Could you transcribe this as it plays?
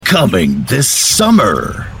Coming this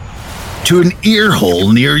summer to an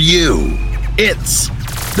earhole near you. It's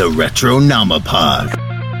the Retronomapod.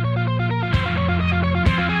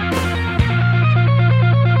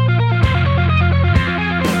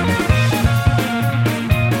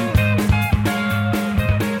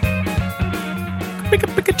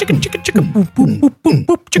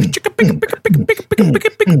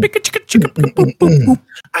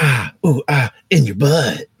 In your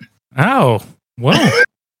butt. Oh, whoa.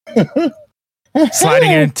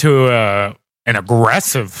 Sliding into an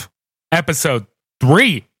aggressive episode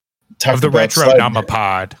 3 of the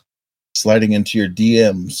Retronomapod. Sliding into your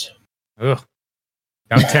DMs. Ugh.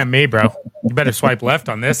 Don't tempt me, bro. You better swipe left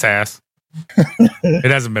on this ass. It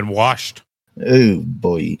hasn't been washed. Oh,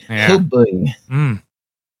 boy. Yeah. Oh, boy.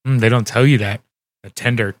 They don't tell you that. The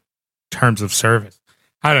tender terms of service.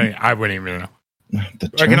 I wouldn't even know.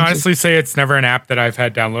 I can honestly say it's never an app that I've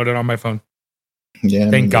had downloaded on my phone.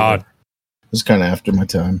 Yeah. Thank God. It's kind of after my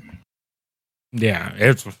time. Yeah,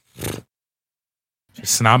 it's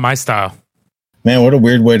not my style. Man, what a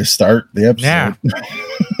weird way to start the episode. Yeah.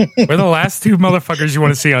 We're the last two motherfuckers you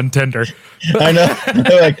want to see on Tinder. I know.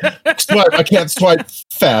 They're like, swipe. I can't swipe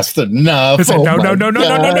fast enough. It's like,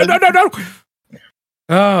 no.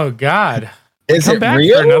 Oh, God. Is Come it back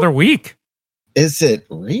real? for another week. Is it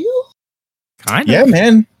real? Kind of. Yeah,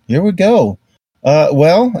 man. Here we go.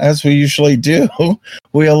 Well, as we usually do,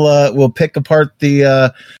 we'll pick apart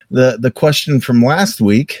the question from last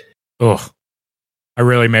week. Ugh. I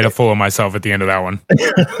really made a fool of myself at the end of that one.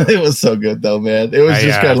 It was so good, though, man. It was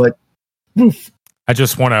just kind of like, woof. I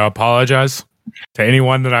just want to apologize to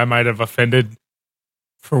anyone that I might have offended.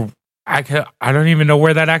 I don't even know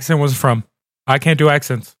where that accent was from. I can't do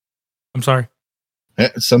accents. I'm sorry.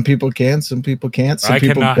 Some people can, some people can't. Some I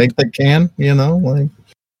people cannot. think they can. Like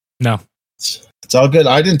No. it's all good.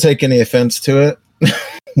 I didn't take any offense to it,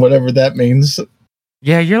 whatever that means.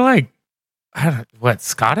 Yeah, you're like, what,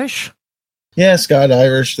 Scottish? Yeah, Scott,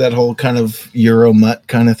 Irish, that whole kind of Euro mutt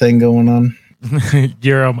kind of thing going on.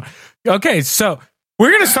 Okay, so we're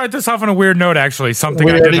going to start this off on a weird note, actually. Something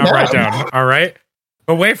We I did already not write have. down. All right.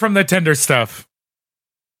 Away from the Tinder stuff.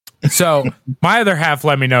 So my other half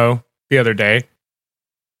let me know the other day.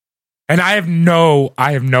 And I have no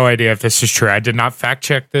idea if this is true. I did not fact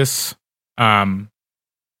check this. But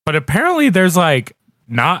apparently there's like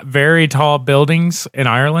not very tall buildings in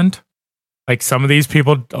Ireland. Like some of these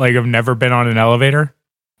people like have never been on an elevator.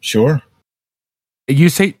 Sure. You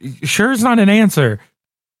say sure is not an answer.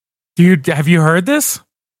 Have you heard this?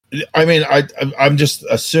 I mean, I'm just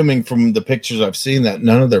assuming from the pictures I've seen that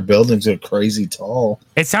none of their buildings are crazy tall.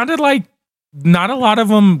 It sounded like not a lot of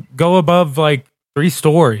them go above like 3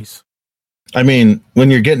 stories. I mean,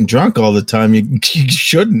 when you're getting drunk all the time, you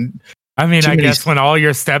shouldn't. I mean, Too I many- guess when all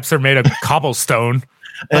your steps are made of cobblestone,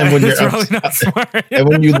 And when it's you're really not smart. and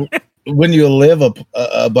when you live up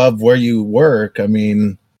above where you work, I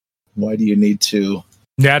mean, why do you need to?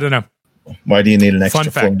 Yeah, I don't know. Why do you need an extra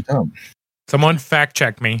Fun floor fact. on top? Someone fact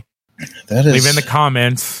check me. That is Leave in the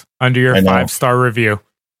comments under your I know. 5-star review.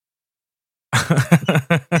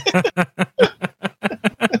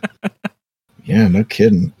 Yeah, no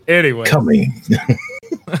kidding. Anyway, Coming.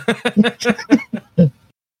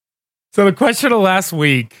 so the question of last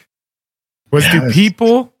week was: do Yes.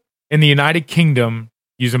 people in the United Kingdom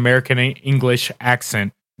use American English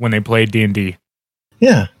accent when they play D&D?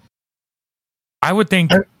 Yeah, I would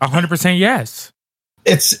think 100% yes.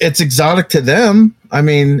 it's exotic to them. I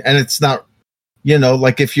mean, and it's not,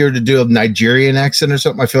 like if you were to do a Nigerian accent or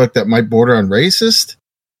something, I feel like that might border on racist.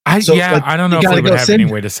 So, like, I don't know you if we gotta would go have sing-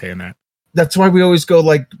 any way to say that. That's why we always go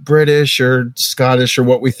like British or Scottish or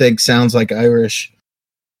what we think sounds like Irish.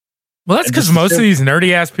 Well, that's And because just most of assume- these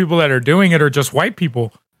nerdy ass people that are doing it are just white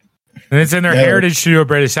people. And it's in their Yeah. heritage to do a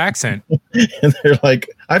British accent. And they're like,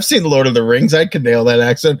 I've seen Lord of the Rings. I can nail that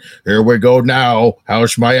accent. Here we go now.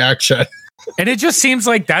 How's my accent? And it just seems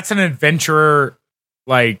like that's an adventurer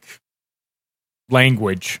like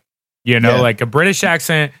language. Yeah. Like a British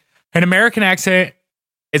accent, an American accent,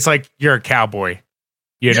 it's like you're a cowboy.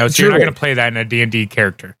 Yeah, So you're not true. going to play that in a D&D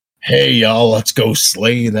character. Hey, y'all, let's go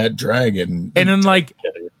slay that dragon. And then like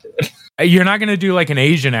you're not going to do like an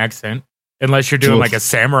Asian accent unless you're doing Oof. like a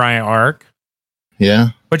samurai arc. Yeah.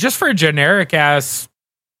 But just for a generic ass,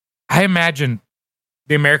 I imagine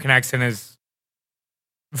the American accent is,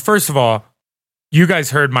 first of all, you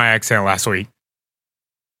guys heard my accent last week.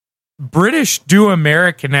 British do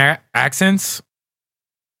American accents,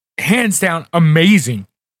 hands down, amazing.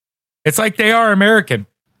 It's like they are American.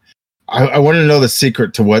 I want to know the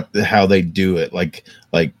secret to how they do it. Like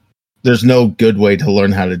there's no good way to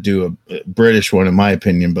learn how to do a British one, in my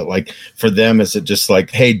opinion. But like for them, is it just like,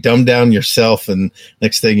 hey, dumb down yourself, and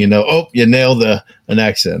next thing you know, oh, you nailed an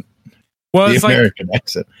accent. Well, the it's American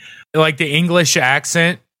accent, like the English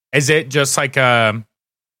accent. Is it just like a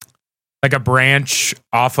branch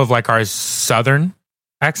off of like our Southern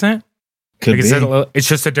accent? Could like, be. It's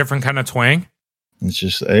just a different kind of twang. It's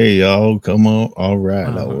just, hey, y'all, come on. All right.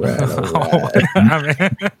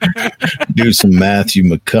 Do some Matthew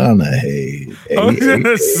McConaughey. I was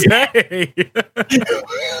gonna say,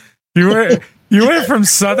 you went from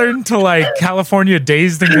Southern to like California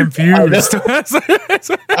dazed and confused.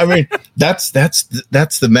 I mean, that's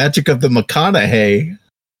the magic of the McConaughey.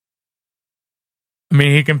 I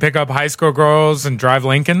mean, he can pick up high school girls and drive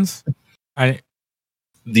Lincolns.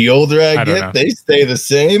 The older I get, they stay the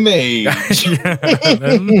same age.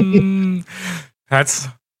 That's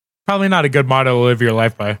probably not a good motto to live your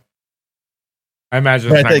life by. I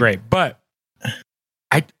imagine it's not great, but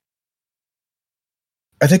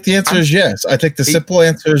I think the answer is yes. I think the simple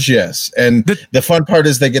answer is yes. And the fun part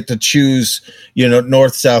is they get to choose,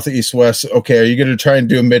 north, south, east, west. Okay, are you going to try and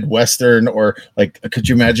do a Midwestern, or like, could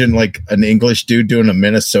you imagine like an English dude doing a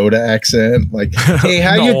Minnesota accent? Like, hey,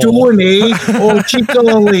 how you doing, eh? Oh,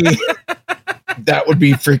 Chicoli. That would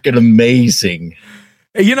be freaking amazing.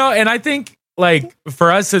 And I think like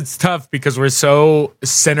for us, it's tough because we're so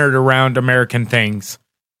centered around American things,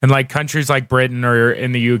 and like countries like Britain or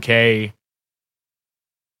in the UK.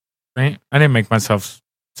 Right? I didn't make myself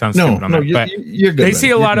sound stupid on that. But you're good. They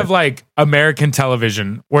see a lot of like American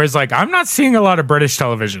television, whereas like I'm not seeing a lot of British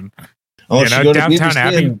television. Downtown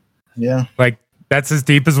Abbey. Yeah. Like that's as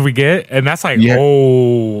deep as we get. And that's like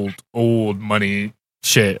old money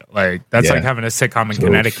shit. Like that's like having a sitcom in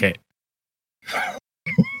Connecticut.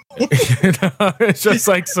 It's just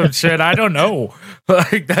like some shit. I don't know.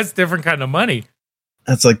 Like that's different kind of money.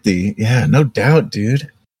 That's like no doubt, dude.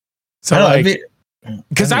 So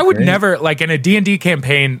because I would never, like in a D&D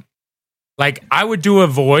campaign, like I would do a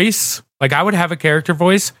voice, like I would have a character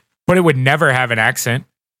voice, but it would never have an accent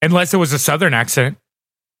unless it was a Southern accent.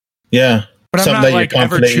 Yeah. But I'm not like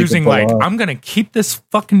ever choosing like, I'm going to keep this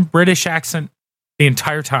fucking British accent the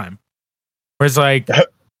entire time. Whereas like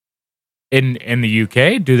in the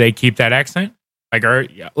UK, do they keep that accent? Like, are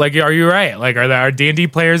you right? Like are D&D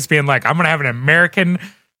players being like, I'm going to have an American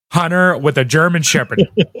hunter with a German shepherd?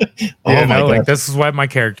 Like this is what my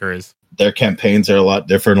character is. Their campaigns are a lot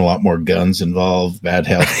different, a lot more guns involved, bad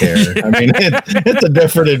healthcare. I mean, it's a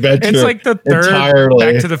different adventure. It's like the third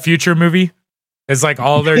Back to the Future movie. It's like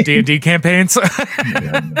all their D&D campaigns.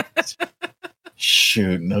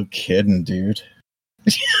 Shoot, no kidding, dude.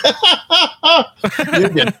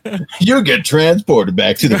 you get transported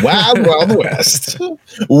back to the Wild West.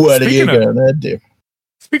 What are you gonna do?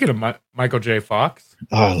 Speaking of Michael J. Fox.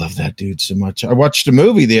 Oh, I love that dude so much. I watched a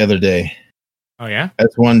movie the other day. Oh, yeah? As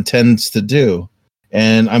one tends to do.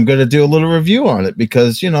 And I'm going to do a little review on it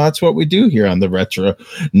because, that's what we do here on the Retro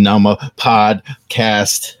Nama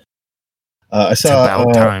podcast. I saw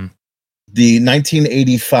time. The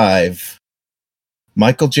 1985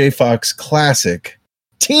 Michael J. Fox classic,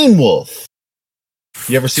 Teen Wolf.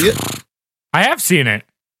 You ever see it? I have seen it.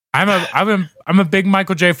 I'm a big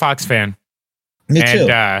Michael J. Fox fan. Me too.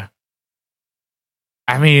 I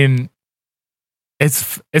mean,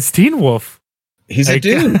 it's Teen Wolf. He's a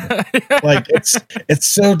dude. Like it's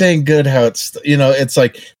so dang good how it's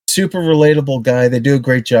like super relatable guy. They do a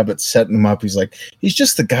great job at setting him up. He's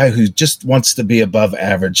just the guy who just wants to be above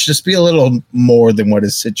average, just be a little more than what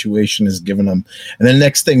his situation has given him. And then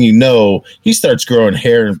next thing you know, he starts growing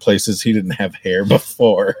hair in places he didn't have hair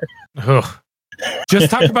before. Just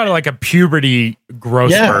talk about it like a puberty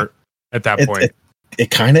growth spurt at that point. It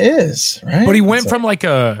kind of is, right? But he went from like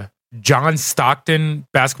a John Stockton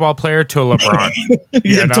basketball player to a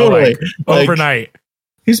LeBron. Totally. Like, overnight.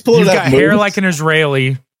 You've got hair like an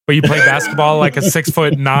Israeli, but you play basketball like a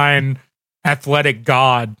 6'9" athletic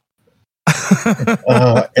god.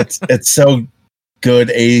 It's so good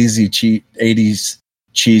 80s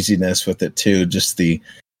cheesiness with it too. Just the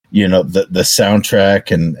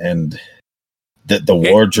soundtrack and the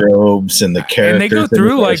wardrobes and the characters. And they go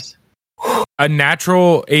through like a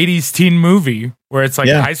natural 80s teen movie where it's like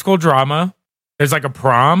high school drama. There's like a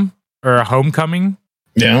prom or a homecoming.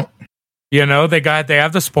 Yeah. They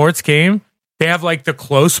have the sports game. They have like the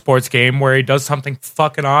close sports game where he does something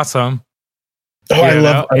fucking awesome. Oh, I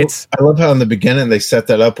love how in the beginning they set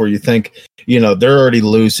that up where you think, they're already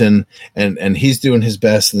losing and he's doing his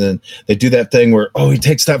best. And then they do that thing where, he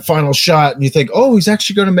takes that final shot and you think, he's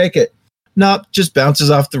actually going to make it. Nope, just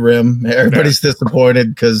bounces off the rim. Everybody's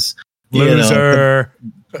disappointed because loser.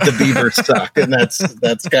 the beavers suck, and that's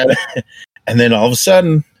kind of. And then all of a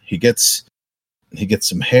sudden, he gets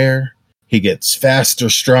some hair. He gets faster,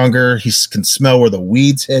 stronger. He can smell where the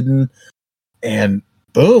weed's hidden, and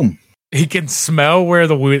boom, he can smell where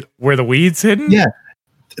the weed's hidden. Yeah,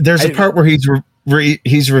 there's a part where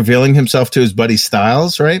he's revealing himself to his buddy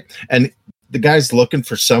Styles, right? And the guy's looking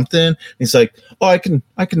for something. He's like, "Oh, I can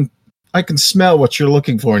smell what you're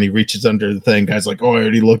looking for," and he reaches under the thing. Guy's like, "Oh, I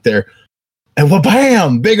already looked there." And well,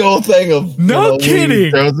 bam! Big old thing of no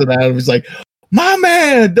kidding. Throws it at him. He's like, "My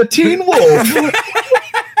man, the Teen Wolf."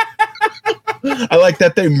 I like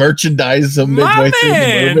that they merchandise him midway through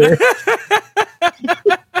the movie.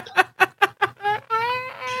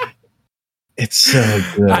 It's so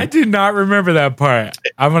good. I did not remember that part.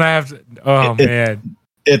 I'm gonna have to. Oh man,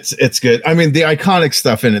 it's good. I mean, the iconic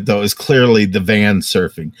stuff in it though is clearly the van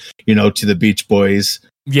surfing. To the Beach Boys.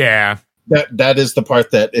 Yeah. That is the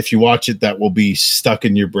part that if you watch it, that will be stuck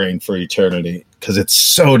in your brain for eternity because it's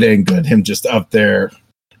so dang good. Him just up there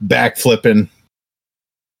backflipping,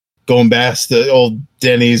 going past the old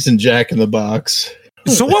Denny's and Jack in the Box.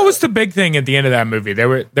 So what was the big thing at the end of that movie? They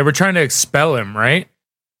were trying to expel him, right?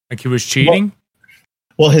 Like he was cheating?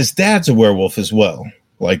 Well, his dad's a werewolf as well.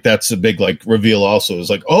 Like that's a big reveal also. It's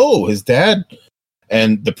like, oh, his dad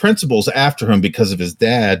and the principal's after him because of his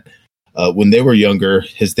dad. When they were younger,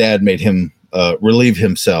 his dad made him relieve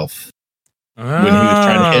himself when he was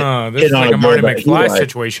trying to hit on like a Marty McFly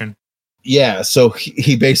situation. Yeah, so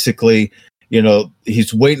he basically,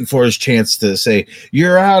 he's waiting for his chance to say,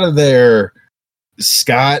 "You're out of there,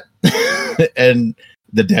 Scott." And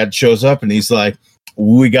the dad shows up and he's like,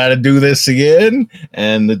 "We got to do this again."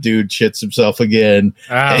 And the dude shits himself again.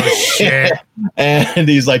 Oh, shit. And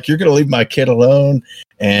he's like, "You're going to leave my kid alone."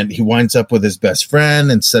 And he winds up with his best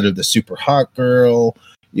friend instead of the super hot girl,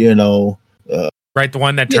 right, the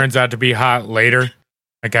one that turns out to be hot later,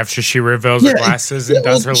 like after she reveals her glasses and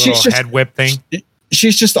does her little head whip thing.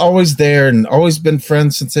 She's just always there and always been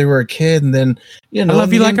friends since they were a kid. And then, I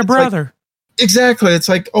love you like a brother. Exactly. It's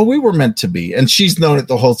like, oh, we were meant to be. And she's known it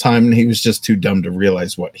the whole time, and he was just too dumb to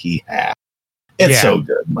realize what he had. It's so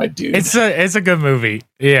good, my dude. It's a good movie.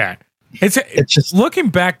 Yeah. It's just looking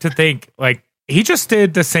back to think, he just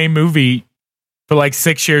did the same movie for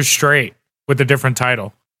 6 years straight with a different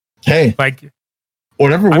title. Hey.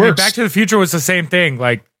 Whatever works. I mean, Back to the Future was the same thing.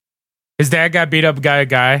 His dad got beat up by a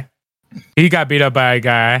guy. He got beat up by a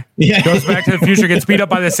guy. Yeah. Goes Back to the Future, gets beat up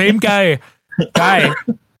by the same guy. And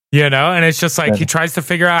it's just he tries to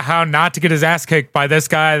figure out how not to get his ass kicked by this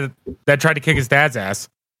guy that tried to kick his dad's ass.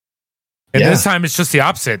 And this time it's just the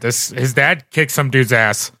opposite. His dad kicked some dude's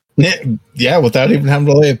ass. Yeah, without even having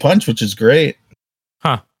to lay a punch, which is great.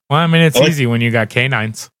 Huh. Well, I mean, it's easy when you got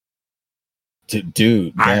canines.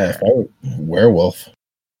 Dude, yeah, werewolf.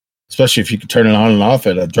 Especially if you could turn it on and off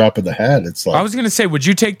at a drop of the hat. It's I was going to say, would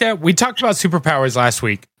you take that? We talked about superpowers last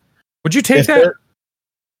week. Would you take that?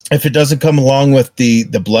 If it doesn't come along with the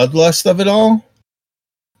bloodlust of it all,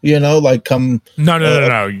 come...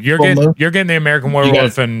 No. You're getting the American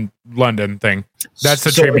Werewolf in London thing. That's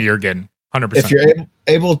the treatment you're getting. 100%. If you're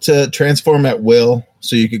able to transform at will,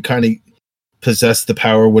 so you could kind of possess the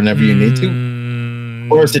power whenever you need to,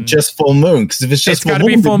 or is it just full moon? Because if it's just got to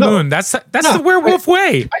be full moon. That's the werewolf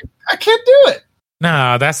way. I can't do it.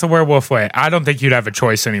 No, that's the werewolf way. I don't think you'd have a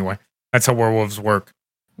choice anyway. That's how werewolves work.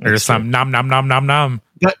 They're just nom nom nom nom nom,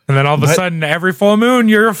 and then all of a sudden, every full moon,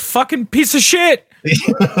 you're a fucking piece of shit. It'd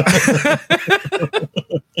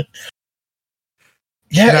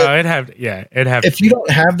have. If you don't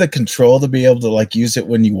have the control to be able to use it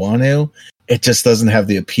when you want to, it just doesn't have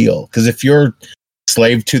the appeal. Because if you're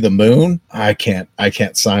slave to the moon, I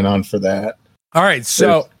can't sign on for that. All right,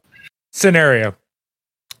 so scenario: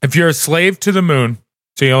 if you're a slave to the moon,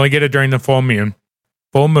 so you only get it during the full moon.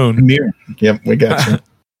 Yep, we got you.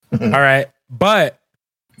 All right, but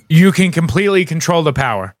you can completely control the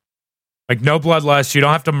power. No bloodlust. You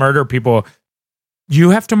don't have to murder people. You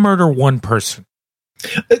have to murder one person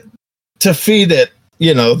to feed it.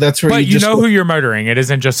 That's where. But you know who you're murdering. It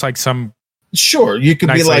isn't just some. Sure, you could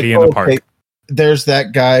nice be lady in the park. Okay, there's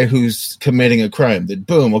that guy who's committing a crime. Then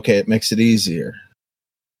boom. Okay, it makes it easier.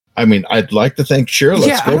 I mean, I'd like to think. Sure,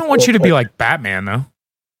 let's go. I don't want you to be like Batman though.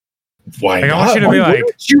 Why not? I want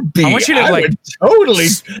you to be I want you to totally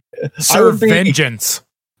serve vengeance.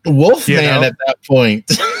 Wolfman at that point.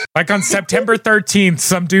 On September 13th,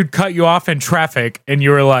 some dude cut you off in traffic, and you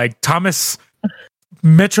were like, Thomas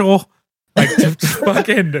Mitchell,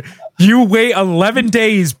 fucking, you wait 11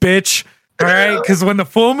 days, bitch. All right, because when the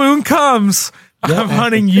full moon comes, I'm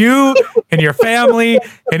hunting you and your family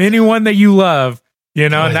and anyone that you love.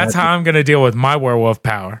 And that's how I'm going to deal with my werewolf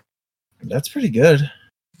power. That's pretty good.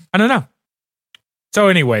 I don't know. So,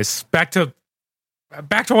 anyways, back to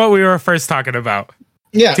what we were first talking about.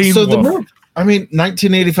 Yeah. Teen so Wolf. the movie,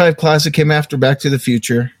 1985 classic came after Back to the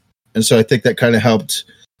Future, and so I think that kind of helped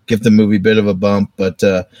give the movie a bit of a bump. But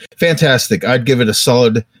fantastic. I'd give it a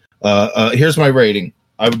solid. Here's my rating.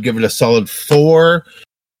 I would give it a solid 4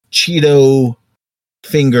 Cheeto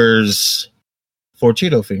fingers. 4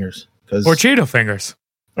 Cheeto fingers. Or Cheeto fingers.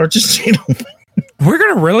 Or just Cheeto. We're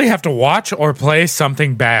gonna really have to watch or play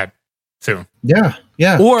something bad soon. Yeah.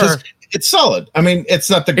 Or it's solid. I mean, it's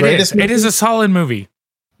not the greatest movie. It is a solid movie.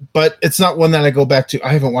 But it's not one that I go back to.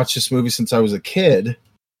 I haven't watched this movie since I was a kid.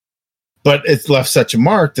 But it's left such a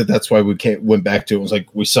mark that's why we went back to it. It was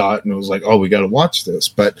like we saw it and it was like, oh, we got to watch this.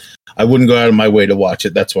 But I wouldn't go out of my way to watch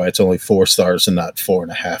it. That's why it's only 4 stars and not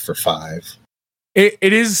 4.5 or 5. It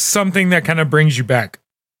is something that kind of brings you back,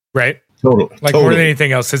 right? Totally. Like more than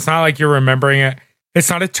anything else. It's not like you're remembering it. It's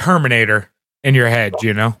not a Terminator in your head,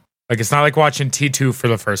 you know? Like it's not like watching T2 for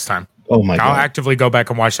the first time. Oh my God. I'll actively go back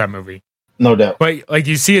and watch that movie. No doubt. But like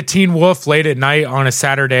you see a Teen Wolf late at night on a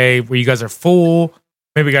Saturday where you guys are full,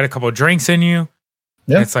 maybe got a couple of drinks in you.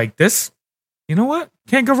 Yeah. And it's like this, you know what?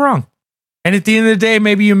 Can't go wrong. And at the end of the day,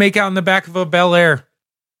 maybe you make out in the back of a Bel Air.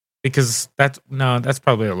 Because that's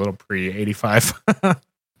probably a little pre-85. My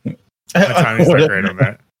timing's not great on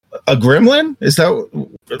that. A Gremlin? Is that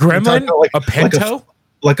Gremlin? A Pinto?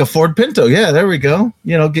 Like a Ford Pinto. Yeah, there we go.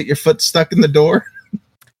 You know, get your foot stuck in the door.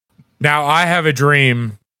 Now, I have a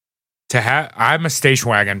dream to have... I'm a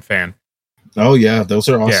station wagon fan. Oh, yeah. Those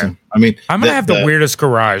are awesome. Yeah. I mean... I'm going to have the weirdest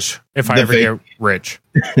garage if I ever get rich.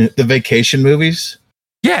 The vacation movies?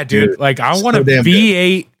 Yeah, dude. Like, I want a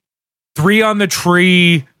V8, 3 on the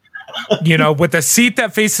tree... You know, with a seat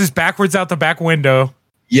that faces backwards out the back window.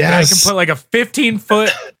 Yes. And I can put like a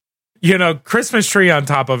 15-foot, Christmas tree on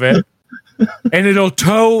top of it. And it'll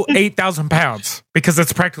tow 8,000 pounds because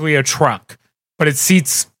it's practically a truck. But it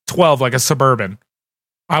seats 12 like a Suburban.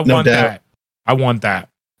 I want that. I want that.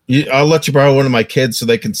 I'll let you borrow one of my kids so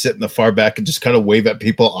they can sit in the far back and just kind of wave at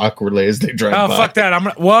people awkwardly as they drive by. Oh, fuck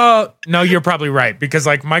that. Well, no, you're probably right. Because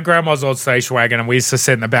like my grandma's old station wagon and we used to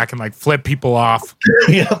sit in the back and like flip people off.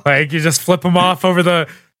 Yeah. Like you just flip them off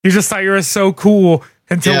you just thought you were so cool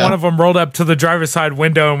until one of them rolled up to the driver's side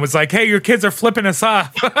window and was like, hey, your kids are flipping us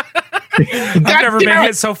off. I've never been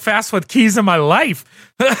hit so fast with keys in my life.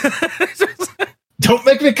 Don't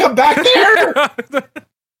make me come back there.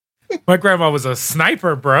 My grandma was a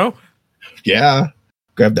sniper, bro. Yeah.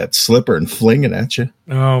 Grab that slipper and fling it at you.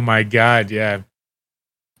 Oh, my God. Yeah.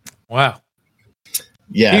 Wow.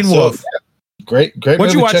 Yeah. Teen Wolf. Great.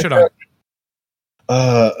 What'd you watch it on?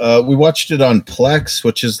 We watched it on Plex,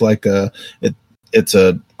 which is like it's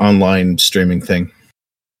a online streaming thing.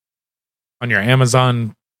 On your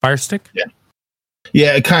Amazon Fire Stick? Yeah.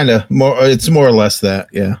 Yeah, it's more or less that,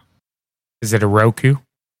 yeah. Is it a Roku?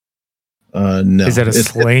 No. Is it a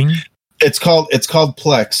Sling? It's called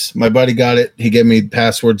Plex. My buddy got it. He gave me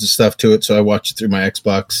passwords and stuff to it, so I watched it through my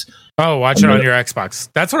Xbox. Oh, watch it on your Xbox.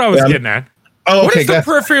 That's what I was getting at. Oh, what is the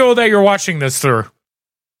peripheral that you're watching this through?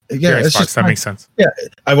 Yeah, your Xbox, that makes sense. Yeah,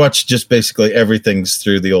 I watch just basically everything's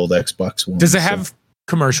through the old Xbox One. Does it have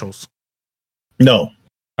commercials? No.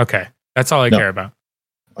 Okay, that's all I care about.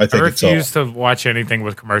 I refuse to watch anything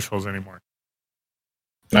with commercials anymore.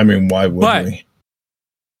 I mean, why would we?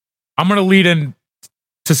 I'm going to lead in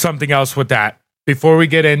to something else with that before we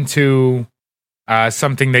get into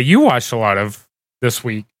something that you watched a lot of this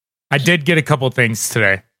week. I did get a couple things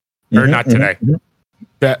today, or not today,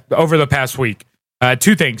 over the past week.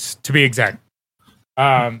 2 things to be exact.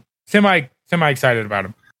 Semi excited about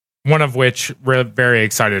them. One of which we're very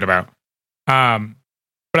excited about.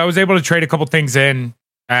 But I was able to trade a couple things in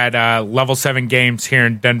at Level 7 Games here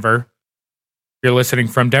in Denver. If you're listening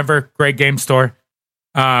from Denver, great game store.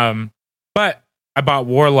 But I bought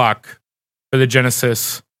Warlock for the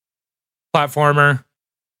Genesis platformer.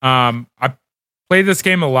 I played this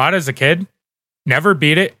game a lot as a kid. Never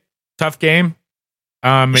beat it. Tough game.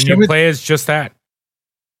 And you play as just that.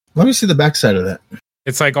 Let me see the backside of that.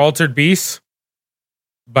 It's like Altered Beast.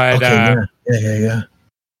 But yeah.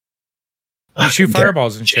 You shoot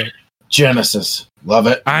fireballs and shit. Genesis. Love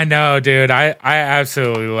it. I know, dude. I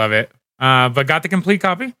absolutely love it. But got the complete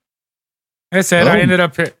copy. Like I said,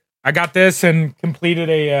 I got this and completed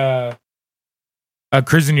a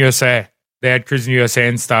Cruising USA. They had Cruising USA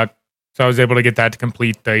in stock. So I was able to get that to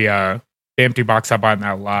complete the empty box I bought in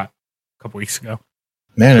that lot a couple weeks ago.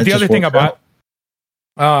 Man, the other thing I bought,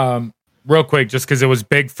 real quick, just because it was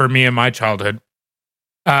big for me in my childhood,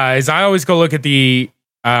 is I always go look at the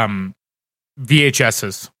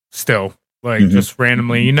VHSs still, like just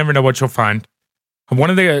randomly. You never know what you'll find. one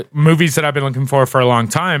of the movies that I've been looking for a long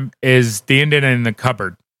time is The Indian in the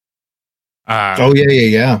Cupboard.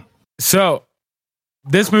 Yeah. So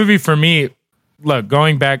this movie for me, look,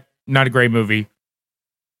 going back, not a great movie.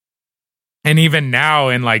 And even now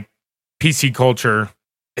in like PC culture,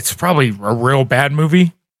 it's probably a real bad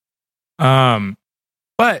movie.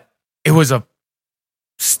 But it was a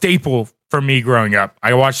staple for me growing up.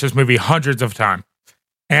 I watched this movie hundreds of times.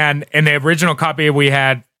 And in the original copy we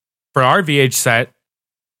had for our VH set,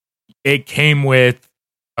 it came with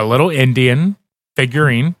a little Indian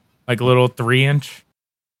figurine, like a little 3-inch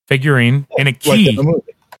figurine, and a key.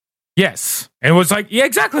 Like yes. And it was like, yeah,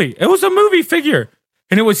 exactly. It was a movie figure.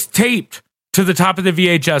 And it was taped to the top of the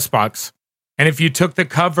VHS box. And if you took the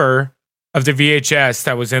cover of the VHS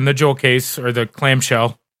that was in the jewel case or the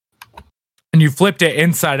clamshell and you flipped it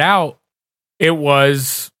inside out, it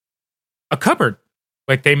was a cupboard.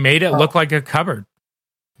 Like they made it look like a cupboard.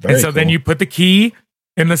 Very and so cool. then you put the key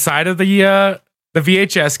in the side of the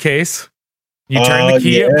VHS case. You turned the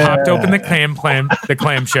key, it popped open the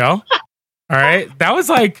clamshell. All right. That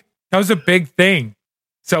was a big thing.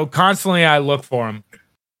 So constantly I look for them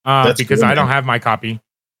because cool, I don't have my copy.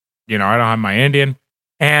 I don't have my Indian.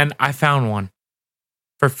 And I found one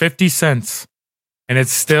for 50 cents. And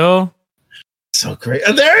it's still so great.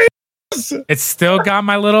 And there he is. It's still got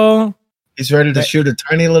my little. He's ready to shoot a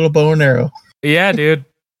tiny little bow and arrow. Yeah, dude.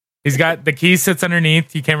 He's got the key sits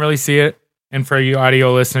underneath. You can't really see it. And for you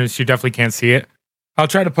audio listeners, you definitely can't see it. I'll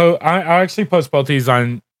try to post. I'll actually post both of these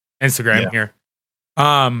on Instagram here.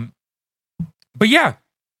 But yeah,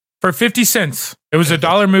 for 50 cents, it was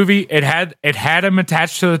 $1 movie. It had him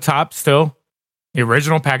attached to the top still, the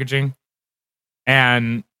original packaging,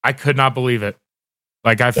 and I could not believe it.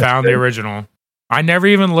 Like I found the original. I never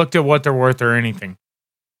even looked at what they're worth or anything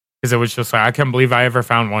because it was just like I can't believe I ever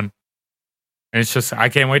found one. And it's just I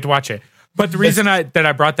can't wait to watch it. But the reason that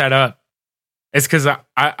I brought that up is because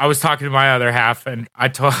I was talking to my other half, and I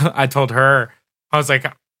told her, I was like,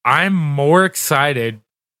 I'm more excited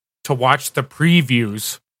to watch the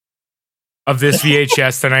previews of this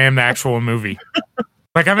VHS than I am the actual movie.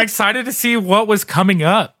 Like I'm excited to see what was coming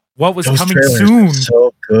up, what was coming soon.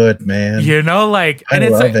 So good, man. Like, and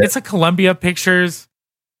it's a Columbia Pictures.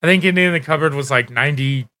 I think Indian in the Cupboard was like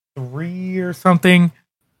 93 or something.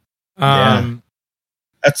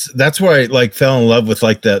 That's where I like fell in love with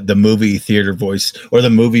like the movie theater voice or the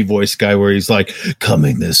movie voice guy where he's like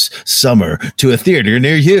coming this summer to a theater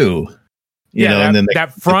near you. You know, and then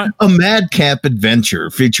that front a madcap adventure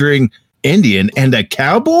featuring Indian and a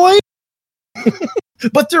cowboy.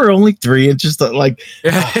 But they're only 3 inches like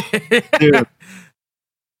dude.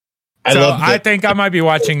 I think I might be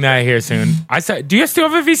watching that here soon. I said, do you still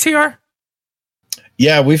have a VCR?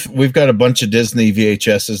 Yeah, we've got a bunch of Disney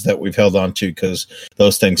VHSs that we've held on to because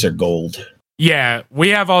those things are gold. Yeah, we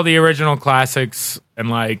have all the original classics, and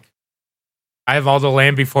like I have all the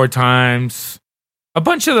Land Before Times, a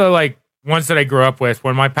bunch of the like ones that I grew up with.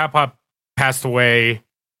 When my papa passed away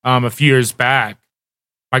a few years back,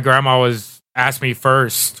 my grandma asked me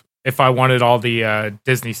first if I wanted all the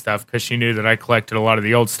Disney stuff because she knew that I collected a lot of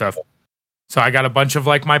the old stuff. So I got a bunch of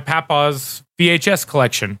like my papa's VHS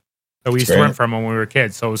collection that we used to rent from when we were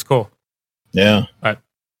kids. So it was cool. Yeah. But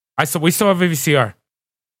we still have a VCR.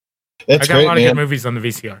 I got a lot of good movies on the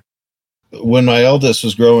VCR. When my eldest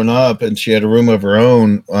was growing up and she had a room of her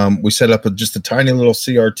own, we set up just a tiny little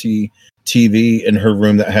CRT TV in her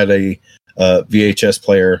room that had a VHS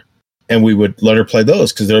player, and we would let her play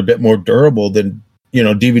those because they're a bit more durable than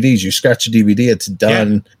DVDs. You scratch a DVD, it's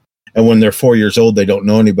done. Yeah. And when they're 4 years old, they don't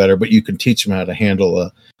know any better, but you can teach them how to handle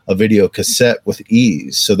a video cassette with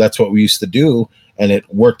ease. So that's what we used to do. And it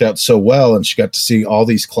worked out so well. And she got to see all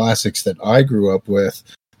these classics that I grew up with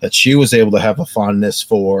that she was able to have a fondness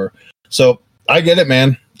for. So I get it,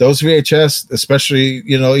 man. Those VHS, especially,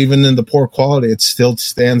 even in the poor quality, it still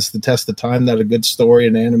stands the test of time that a good story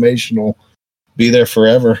and animation will be there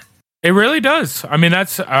forever. It really does. I mean,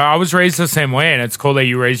 I was raised the same way, and it's cool that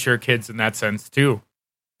you raise your kids in that sense too.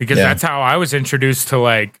 Because that's how I was introduced to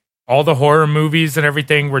like all the horror movies and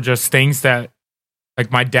everything were just things that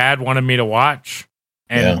like my dad wanted me to watch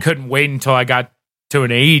and couldn't wait until I got to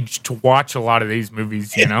an age to watch a lot of these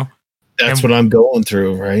movies, That's what I'm going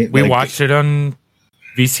through, right? We watched it on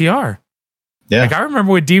VCR. Yeah. Like I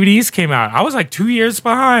remember when DVDs came out, I was like 2 years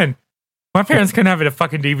behind. My parents couldn't have a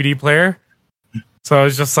fucking DVD player. So I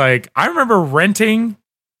was just like, I remember renting.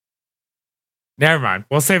 Never mind.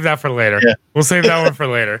 We'll save that for later. Yeah. We'll save that one for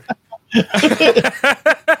later.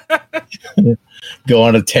 Go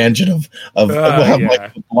on a tangent we'll have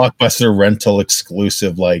like a Blockbuster rental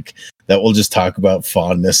exclusive, like that. We'll just talk about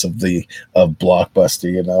fondness of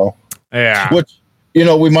Blockbuster, Yeah. you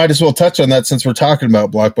know, we might as well touch on that since we're talking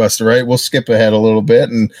about Blockbuster, right? We'll skip ahead a little bit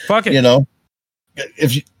and fuck it. You know,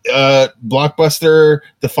 if Blockbuster,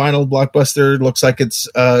 the final Blockbuster looks like it's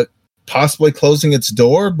possibly closing its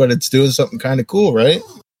door, but it's doing something kind of cool, right?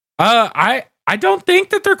 I don't think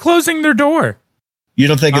that they're closing their door. You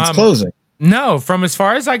don't think it's closing? No, from as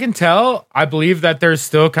far as I can tell, I believe that they're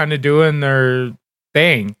still kind of doing their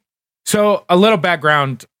thing. So, a little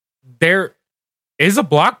background: there is a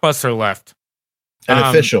Blockbuster left. An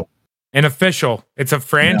official. It's a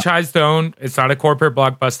franchise owned. It's not a corporate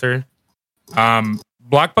Blockbuster.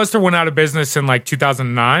 Blockbuster went out of business in like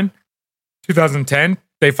 2009, 2010.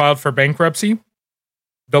 They filed for bankruptcy.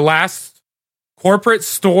 The last corporate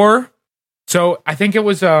store, so I think it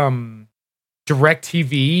was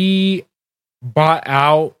DirecTV bought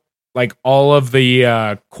out like all of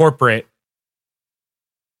the corporate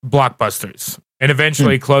Blockbusters and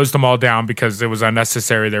eventually closed them all down because it was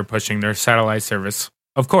unnecessary. They're pushing their satellite service,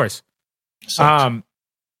 of course. Sucks.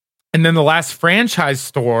 And then the last franchise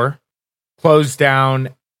store closed down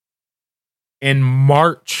in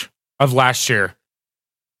March of last year.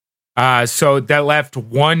 So that left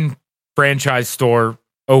one franchise store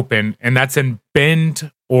open, and that's in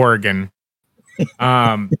Bend, Oregon.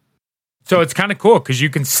 So it's kind of cool because you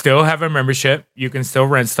can still have a membership. You can still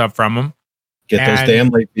rent stuff from them. Get those damn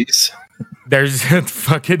late fees. There's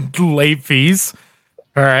fucking late fees.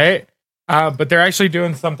 All right. But they're actually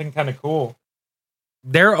doing something kind of cool.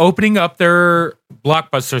 They're opening up their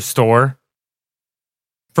Blockbuster store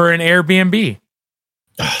for an Airbnb.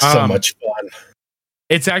 So much fun.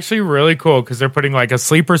 It's actually really cool because they're putting like a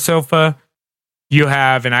sleeper sofa. You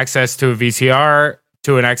have an access to a VCR,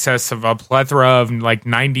 to an access of a plethora of like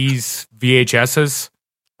 90s VHSs.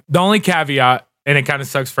 The only caveat, and it kind of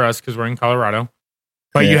sucks for us because we're in Colorado,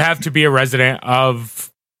 but you have to be a resident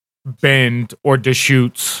of Bend or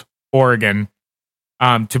Deschutes, Oregon,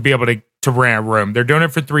 to be able to rent a room. They're doing it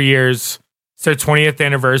for 3 years. It's their 20th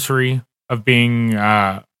anniversary of being,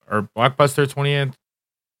 or Blockbuster 20th,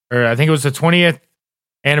 or I think it was the 20th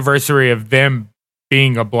anniversary of them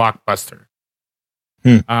being a Blockbuster.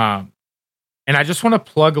 And I just want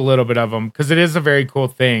to plug a little bit of them because it is a very cool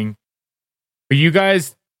thing. But you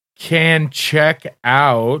guys can check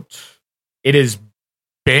out, it is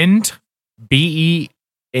Bend, BEND,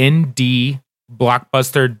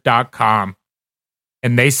 Blockbuster.com.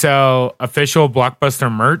 And they sell official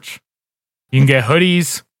Blockbuster merch. You can get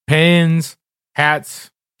hoodies, pins,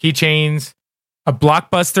 hats, keychains, a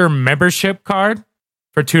Blockbuster membership card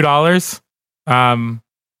for $2.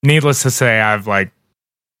 Needless to say, I have like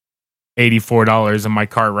 $84 in my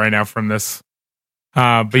cart right now from this.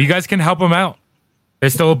 But you guys can help them out. They're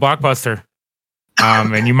still a Blockbuster.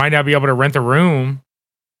 And you might not be able to rent a room,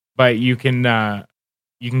 but you can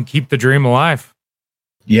keep the dream alive.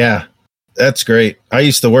 Yeah, that's great. I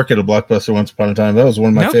used to work at a Blockbuster once upon a time. That was one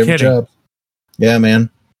of my favorite jobs. Yeah, man.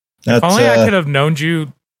 If only I could have known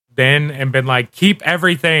you then and been like, keep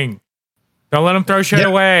everything. Don't let them throw shit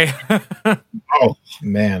away. Oh,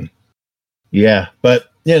 man. Yeah,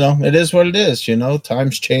 but, you know, it is what it is. You know,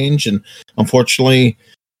 times change. And unfortunately,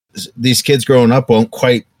 these kids growing up won't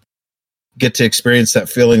quite get to experience that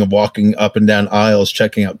feeling of walking up and down aisles,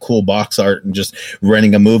 checking out cool box art and just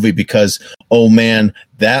renting a movie because, oh, man,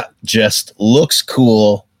 that just looks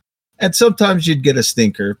cool. And sometimes you'd get a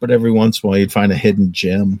stinker, but every once in a while you'd find a hidden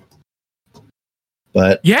gem.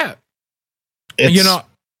 But yeah, you know,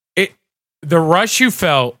 the rush you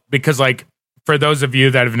felt because, like, for those of you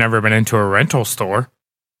that have never been into a rental store,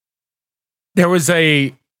 there was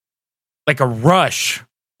a rush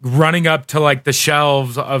running up to like the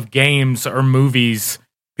shelves of games or movies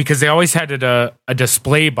because they always had a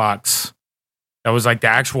display box that was like the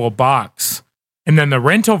actual box. And then the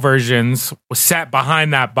rental versions was sat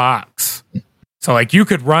behind that box. So like you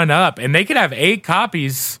could run up and they could have 8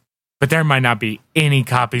 copies, but there might not be any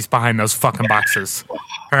copies behind those fucking boxes. All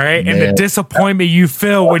right. Man. And the disappointment you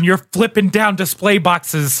feel when you're flipping down display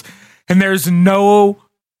boxes and there's no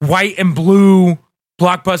white and blue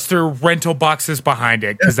Blockbuster rental boxes behind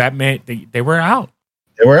it because that meant they were out.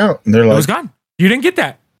 They were out. And they're like, it was gone. You didn't get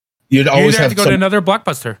that. You'd always have to go to another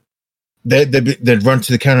Blockbuster. They'd run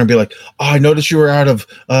to the counter and be like, "Oh, I noticed you were out of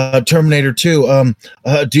Terminator 2.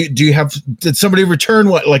 Do you have? Did somebody return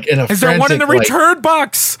what? Like in a is there one in the return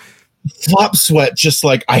box? Flop sweat, just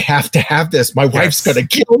like I have to have this. My wife's gonna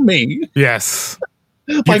kill me. Yes,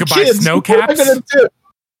 you my could kids, buy snow caps. What am I gonna do?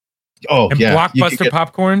 Oh, and yeah, Blockbuster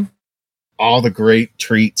popcorn. All the great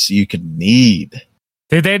treats you could need.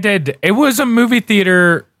 They did. It was a movie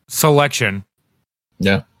theater selection.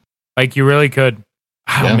 Yeah, like you really could.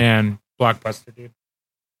 Oh man. Blockbuster, dude.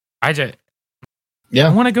 I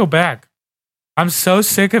want to go back. I'm so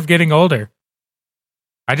sick of getting older.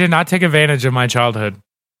 I did not take advantage of my childhood.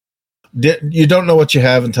 You don't know what you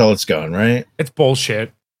have until it's gone, right? It's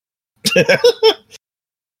bullshit.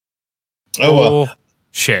 Oh, well.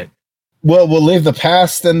 Shit. Well, we'll leave the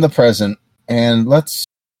past and the present, and let's...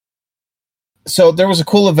 So there was a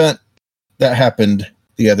cool event that happened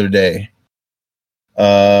the other day.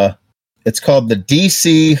 It's called the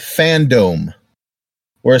DC Fandom,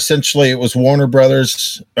 where essentially it was Warner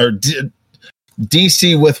Brothers, or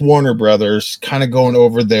DC with Warner Brothers, kind of going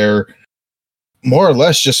over their more or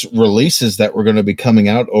less just releases that were going to be coming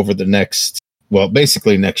out over the next, well,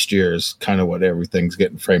 basically next year is kind of what everything's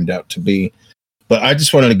getting framed out to be. But I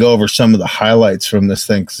just wanted to go over some of the highlights from this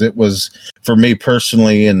thing, because it was, for me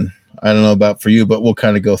personally, and I don't know about for you, but we'll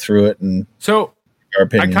kind of go through it and so our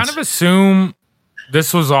opinions. I kind of assume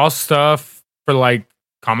this was all stuff for like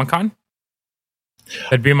Comic-Con.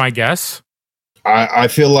 That'd be my guess. I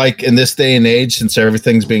feel like in this day and age, since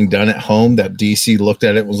everything's being done at home, that DC looked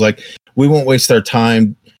at it and was like, we won't waste our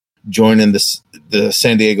time joining the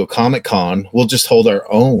San Diego Comic-Con. We'll just hold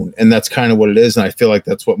our own. And that's kind of what it is. And I feel like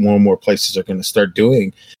that's what more and more places are going to start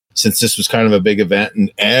doing, since this was kind of a big event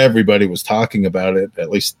and everybody was talking about it, at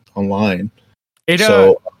least online.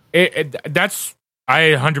 That's I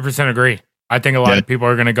 100% agree. I think a lot of people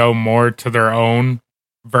are going to go more to their own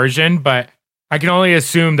version, but I can only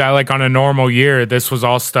assume that like on a normal year, this was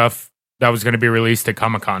all stuff that was going to be released at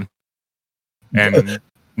Comic-Con. And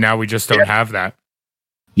now we just don't have that.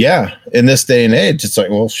 Yeah. In this day and age, it's like,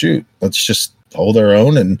 well, shoot, let's just hold our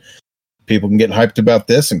own, and people can get hyped about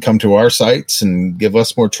this and come to our sites and give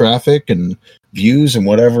us more traffic and views and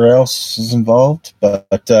whatever else is involved. But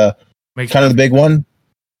kind of the big one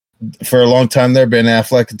for a long time there, Ben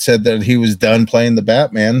Affleck had said that he was done playing the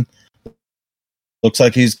Batman. Looks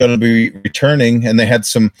like he's going to be returning, and they had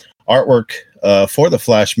some artwork for the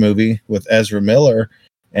Flash movie with Ezra Miller,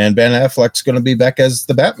 and Ben Affleck's going to be back as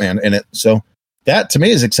the Batman in it. So that to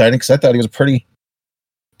me is exciting, because I thought he was a pretty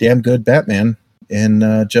damn good Batman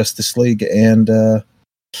in Justice League and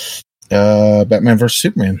Batman vs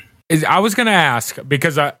Superman. I was going to ask,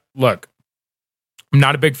 because look, I'm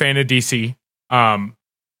not a big fan of DC.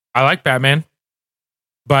 I like Batman,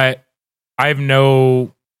 but I have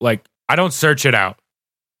no, like, I don't search it out.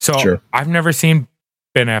 So sure. I've never seen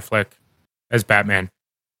Ben Affleck as Batman.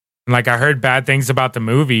 And like, I heard bad things about the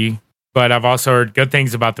movie, but I've also heard good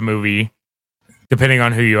things about the movie, depending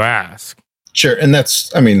on who you ask. Sure. And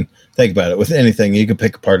that's, I mean, think about it. With anything, you can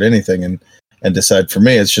pick apart anything and decide. For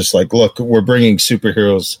me, it's just like, look, we're bringing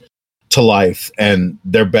superheroes to life, and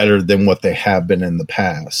they're better than what they have been in the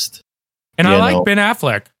past. And I like Ben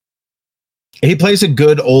Affleck. He plays a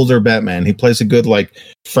good older Batman. He plays a good, like,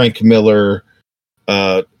 Frank Miller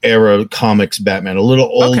era comics Batman. A little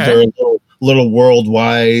older, okay. a little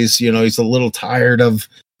world-wise. You know, he's a little tired of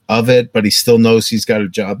it, but he still knows he's got a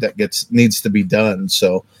job that needs to be done.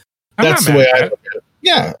 So that's the way I look at it.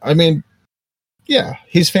 Yeah, I mean, yeah,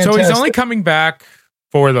 he's fantastic. So he's only coming back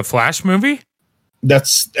for the Flash movie?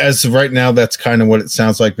 That's, as of right now, that's kind of what it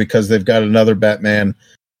sounds like, because they've got another Batman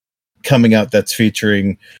coming out that's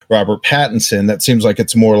featuring Robert Pattinson. That seems like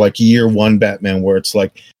it's more like year one Batman, where it's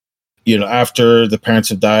like, you know, after the parents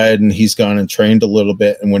have died and he's gone and trained a little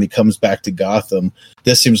bit, and when he comes back to Gotham,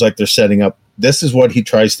 this seems like they're setting up, this is what he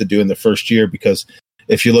tries to do in the first year, because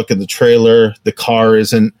if you look at the trailer, the car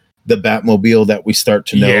isn't the Batmobile that we start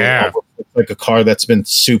to know. Yeah. Like a car that's been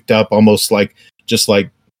souped up, almost like just like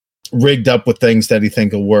rigged up with things that he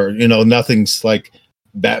think will work. You know, nothing's like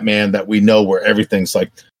Batman that we know, where everything's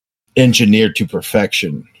like engineered to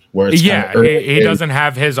perfection. Where it's he doesn't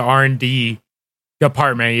have his R&D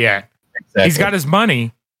department yet. Exactly. He's got his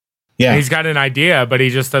money. Yeah, he's got an idea, but he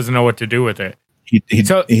just doesn't know what to do with it.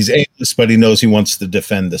 He's aimless, but he knows he wants to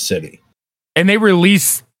defend the city. And they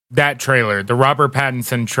released that trailer, the Robert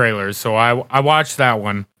Pattinson trailer. So I watched that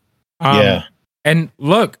one. Yeah. And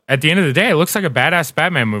look, at the end of the day, it looks like a badass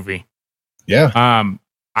Batman movie. Yeah.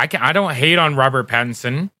 I don't hate on Robert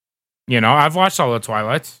Pattinson. You know, I've watched all the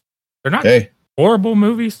Twilights. They're not horrible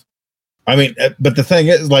movies. I mean, but the thing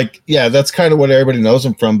is, like, yeah, that's kind of what everybody knows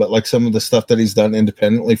him from. But like some of the stuff that he's done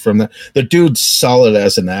independently from that, the dude's solid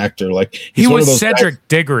as an actor. Like he was Cedric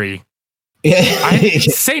Diggory. Yeah.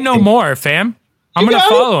 Say no more, fam. I'm going to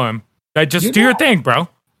follow him. Just do your thing, bro.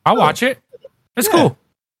 I'll watch it. It's cool.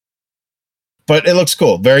 But it looks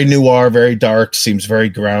cool. Very noir, very dark, seems very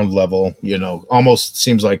ground level, you know, almost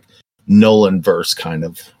seems like Nolan verse kind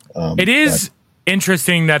of. It is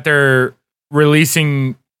interesting that they're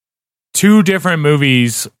releasing two different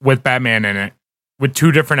movies with Batman in it, with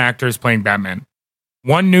two different actors playing Batman.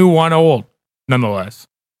 One new, one old, nonetheless.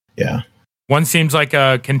 Yeah. One seems like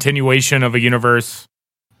a continuation of a universe,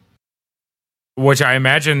 which I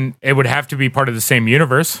imagine it would have to be part of the same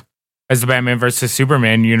universe as the Batman versus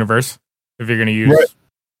Superman universe if you're going to use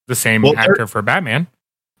the same actor for Batman.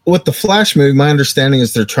 With the Flash movie, my understanding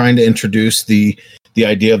is they're trying to introduce the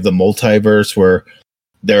idea of the multiverse, where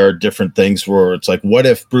there are different things where it's like, what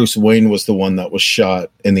if Bruce Wayne was the one that was shot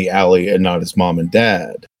in the alley and not his mom and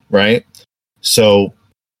dad, right? So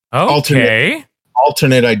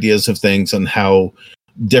alternate ideas of things on how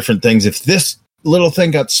different things, if this little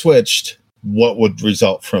thing got switched, what would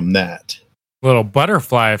result from that? Little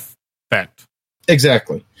butterfly effect.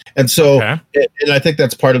 Exactly. And so, and I think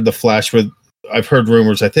that's part of the Flash, where I've heard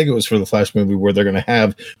rumors, I think it was for the Flash movie, where they're going to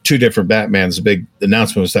have two different Batmans. The big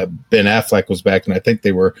announcement was that Ben Affleck was back, and I think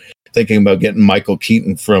they were thinking about getting Michael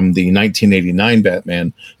Keaton from the 1989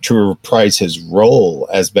 Batman to reprise his role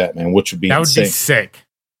as Batman, which would be insane. Would be sick.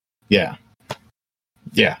 Yeah.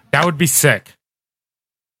 Yeah. That would be sick.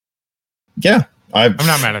 Yeah. I'm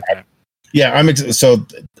not mad at that. Yeah,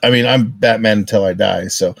 I'm Batman until I die,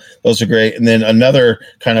 so those are great. And then another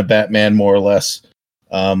kind of Batman, more or less,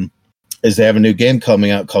 is they have a new game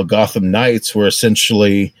coming out called Gotham Knights, where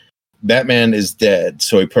essentially Batman is dead.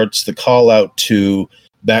 So he puts the call out to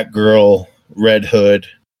Batgirl, Red Hood,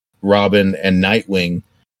 Robin, and Nightwing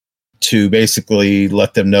to basically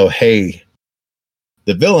let them know, hey,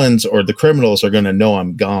 the villains or the criminals are going to know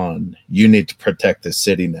I'm gone. You need to protect the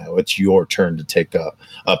city now. It's your turn to take up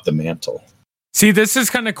the mantle. See, this is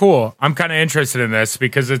kind of cool. I'm kind of interested in this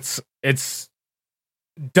because it's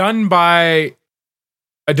done by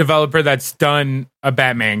a developer that's done a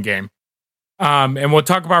Batman game. And we'll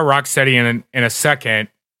talk about Rocksteady in a second.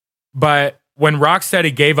 But when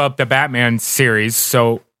Rocksteady gave up the Batman series,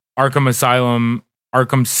 so Arkham Asylum,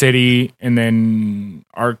 Arkham City, and then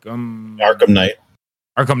Arkham Knight.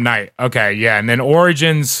 Arkham Knight. Okay, yeah. And then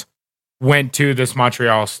Origins went to this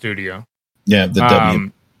Montreal studio. Yeah, the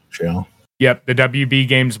Montreal. Yep, the WB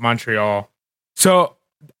Games Montreal. So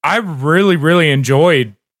I really, really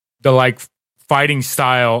enjoyed the fighting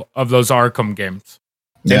style of those Arkham games.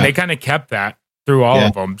 Yeah. And they kind of kept that through all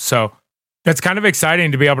of them. So that's kind of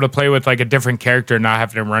exciting to be able to play with a different character, not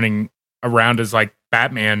having him running around as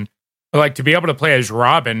Batman, but to be able to play as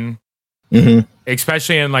Robin,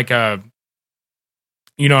 especially in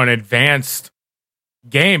an advanced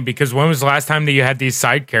game, because when was the last time that you had these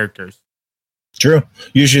side characters? True.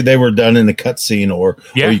 Usually they were done in a cutscene, or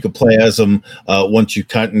you could play as them once you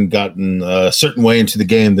gotten a certain way into the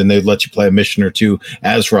game. Then they'd let you play a mission or two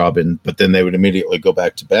as Robin, but then they would immediately go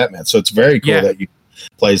back to Batman. So it's very cool that you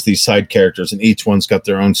play as these side characters, and each one's got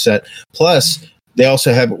their own set. Plus, they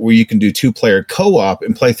also have it where you can do 2-player co-op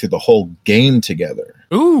and play through the whole game together.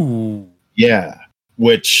 Ooh. Yeah.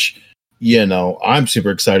 Which, I'm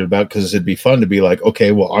super excited about, because it'd be fun to be like,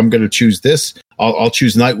 okay, well, I'm going to choose this. I'll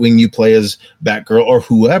choose Nightwing. You play as Batgirl or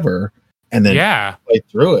whoever, and then play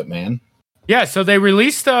through it, man. Yeah. So they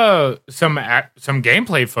released some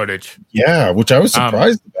gameplay footage. Yeah, which I was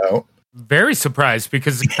surprised about. Very surprised,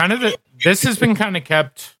 because this has been kind of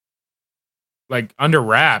kept under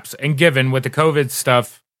wraps, and given with the COVID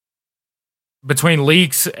stuff between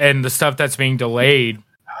leaks and the stuff that's being delayed.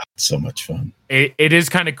 So much fun. It is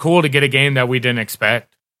kind of cool to get a game that we didn't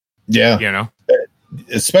expect. Yeah.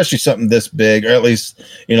 Especially something this big, or at least,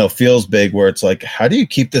 feels big, where it's like, how do you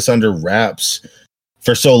keep this under wraps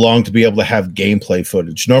for so long to be able to have gameplay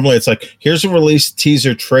footage? Normally it's like, here's a release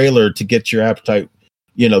teaser trailer to get your appetite,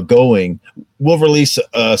 going. We'll release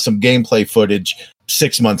some gameplay footage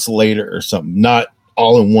 6 months later or something. Not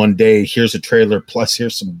all in one day. Here's a trailer, plus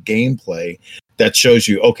here's some gameplay that shows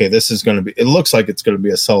you, okay, this is going to be, it looks like it's going to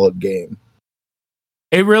be a solid game.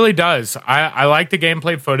 It really does. I like the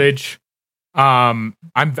gameplay footage. I'm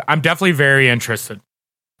definitely very interested.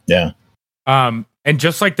 Yeah. And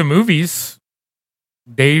just like the movies,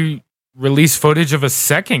 they released footage of a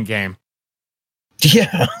second game.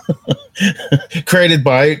 Yeah. Created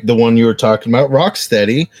by the one you were talking about,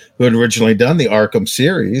 Rocksteady, who had originally done the Arkham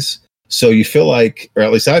series. So you feel like, or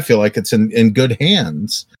at least I feel like, it's in good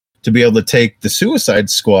hands to be able to take the Suicide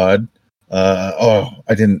Squad.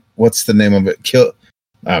 What's the name of it?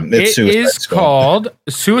 It's It is called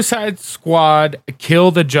Suicide Squad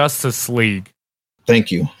Kill the Justice League.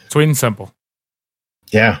 Thank you. Sweet and simple.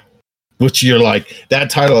 Yeah. Which you're like,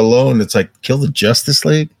 that title alone, it's like, Kill the Justice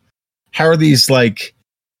League? How are these folks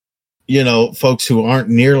who aren't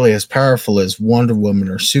nearly as powerful as Wonder Woman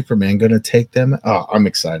or Superman going to take them? Oh, I'm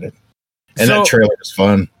excited. And that trailer is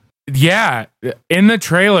fun. Yeah. In the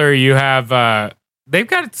trailer, you have, they've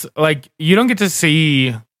got, you don't get to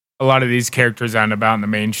see a lot of these characters out and about in the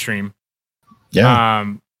mainstream.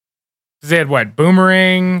 Yeah. They had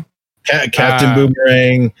Boomerang, Captain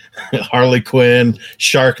Boomerang, Harley Quinn,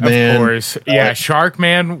 Sharkman. Of course. Yeah,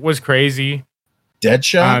 Sharkman was crazy.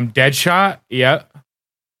 Deadshot? Deadshot, yeah.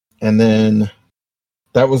 And then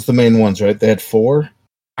that was the main ones, right? They had 4?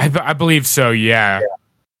 I believe so, yeah.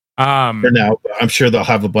 For now, I'm sure they'll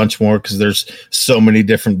have a bunch more because there's so many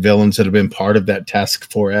different villains that have been part of that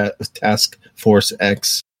Task Force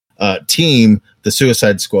X team, the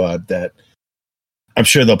Suicide Squad, that I'm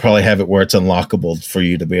sure they'll probably have it where it's unlockable for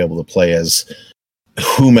you to be able to play as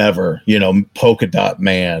whomever, Polka Dot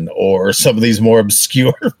Man or some of these more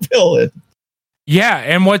obscure villains. Yeah,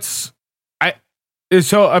 and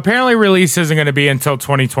so apparently release isn't going to be until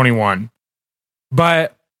 2021.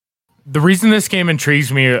 But the reason this game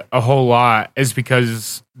intrigues me a whole lot is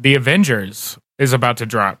because The Avengers is about to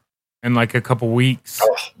drop in like a couple weeks.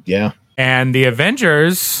 Oh, yeah. And The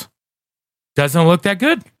Avengers doesn't look that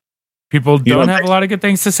good. People don't have a lot of good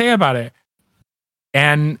things to say about it.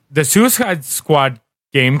 And the Suicide Squad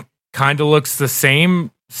game kind of looks the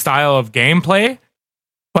same style of gameplay,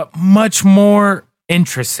 but much more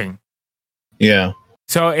interesting. Yeah.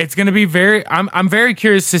 So it's going to be I'm very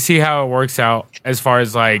curious to see how it works out as far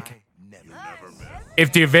as like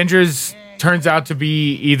if the Avengers turns out to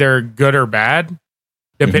be either good or bad,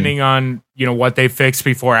 depending on, what they fix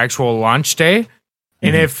before actual launch day.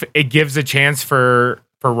 And if it gives a chance for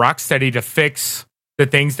Rocksteady to fix the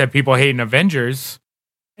things that people hate in Avengers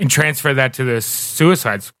and transfer that to the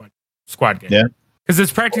Suicide Squad game. Yeah. Because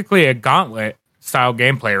it's practically a gauntlet style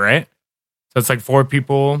gameplay, right? So it's like 4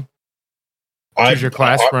 people, choose your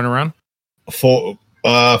class, run around. For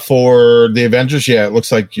the Avengers, yeah, it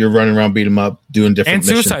looks like you're running around, beat them up, doing different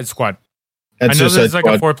missions. And Suicide Squad. And I know there's like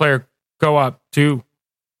a 4-player co-op too.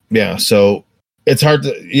 Yeah, so it's hard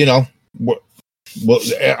to, well,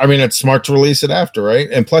 I mean, it's smart to release it after, right?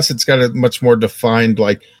 And plus, it's got a much more defined,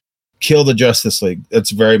 like, kill the Justice League. That's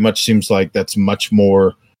very much seems like that's much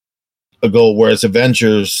more a goal. Whereas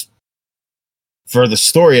Avengers, for the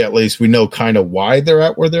story at least, we know kind of why they're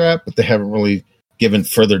at where they're at, but they haven't really given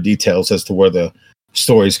further details as to where the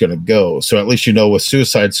story's going to go. So at least with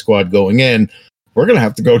Suicide Squad going in, we're going to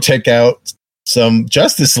have to go take out some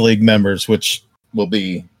Justice League members, which will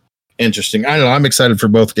be interesting. I don't know. I'm excited for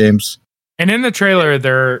both games. And in the trailer,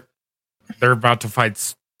 they're about to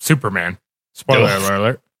fight Superman. Spoiler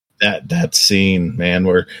alert. That scene, man,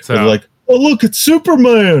 where they're like, "Oh, look, it's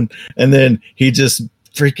Superman," and then he just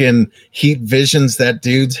freaking heat visions that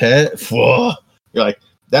dude's head. Whoa. You're like,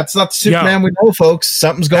 that's not the Superman we know, folks.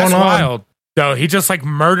 Something's going on. That's wild. No, he just like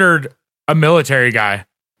murdered a military guy.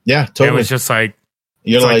 Yeah, totally. It was just like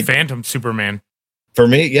it's like Phantom Superman. For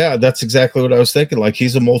me, yeah, that's exactly what I was thinking. Like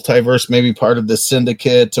he's a multiverse, maybe part of the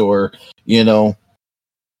Syndicate, or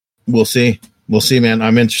we'll see. We'll see, man.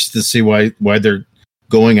 I'm interested to see why they're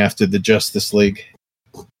going after the Justice League.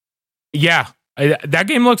 Yeah, that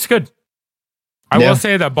game looks good. I will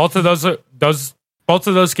say that both of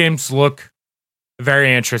those games look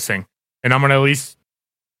very interesting, and I'm gonna at least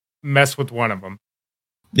mess with one of them.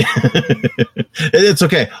 It's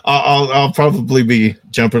okay. I'll probably be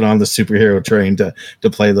jumping on the superhero train to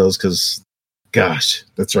play those because, gosh,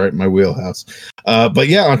 that's right in my wheelhouse. But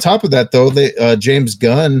yeah, on top of that, though, James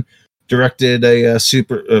Gunn directed a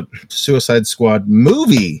Suicide Squad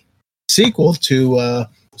movie sequel to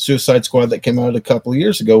Suicide Squad that came out a couple of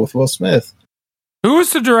years ago with Will Smith. Who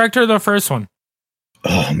was the director of the first one?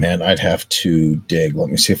 Oh man, I'd have to dig. Let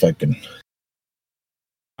me see if I can.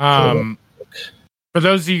 For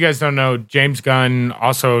those of you guys who don't know, James Gunn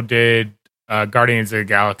also did Guardians of the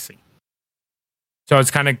Galaxy. So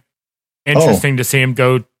it's kind of interesting to see him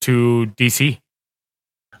go to DC.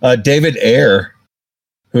 David Ayer,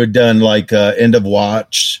 who had done like End of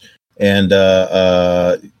Watch and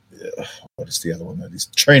what is the other one that he's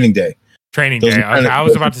Training Day. Training Day. I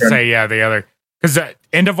was about to say, the other. Because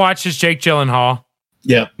End of Watch is Jake Gyllenhaal.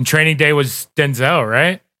 Yeah. And Training Day was Denzel,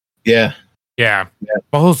 right? Yeah. Yeah.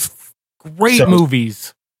 Both great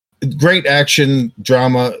movies. Great action,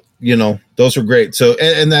 drama, those are great. So,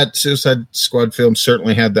 and that Suicide Squad film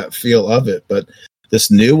certainly had that feel of it. But this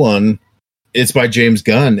new one, it's by James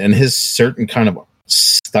Gunn and his certain kind of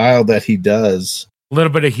style that he does. A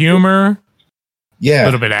little bit of humor. Yeah. A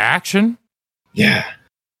little bit of action. Yeah.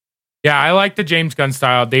 Yeah, I like the James Gunn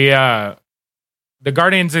style. The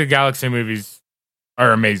Guardians of the Galaxy movies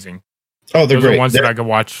are amazing. Oh, they're Those great. Are ones that I could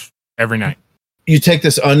watch every night. You take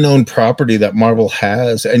this unknown property that Marvel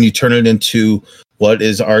has and you turn it into what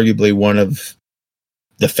is arguably one of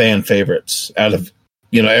the fan favorites out of,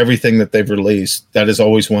 everything that they've released. That is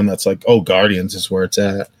always one that's like, oh, Guardians is where it's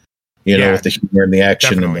at, with the humor and the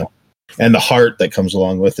action and the heart that comes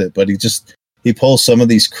along with it. But he pulls some of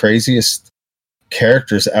these craziest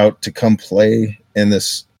characters out to come play in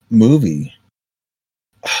this movie.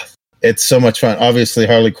 It's so much fun. Obviously,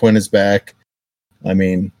 Harley Quinn is back. I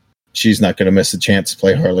mean, she's not going to miss a chance to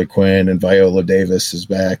play Harley Quinn, and Viola Davis is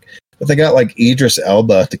back. But they got like Idris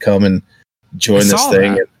Elba to come and join this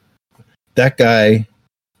thing. That guy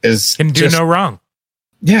can do no wrong.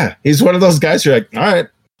 Yeah, he's one of those guys who are like, all right,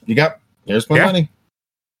 here's my money.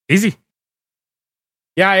 Easy.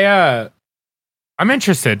 Yeah, I'm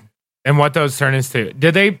interested in what those turn into.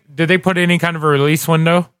 Did they put any kind of a release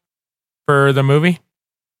window for the movie?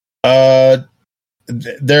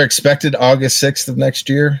 They're expected August 6th of next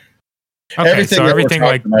year. Okay, everything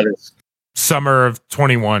like summer of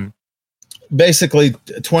 21. Basically,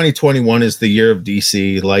 2021 is the year of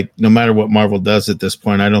DC. Like, no matter what Marvel does at this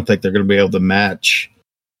point, I don't think they're going to be able to match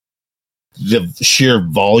the sheer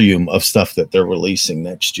volume of stuff that they're releasing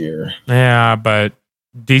next year. Yeah, but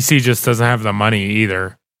DC just doesn't have the money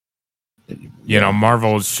either. You know,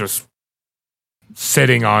 Marvel's just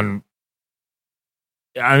sitting on.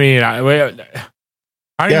 I mean, I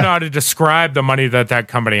don't even know how to describe the money that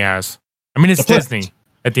company has. I mean, it's Disney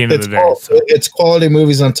at the end of the day. It's quality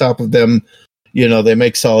movies on top of them. You know, they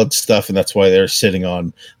make solid stuff, and that's why they're sitting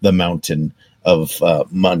on the mountain of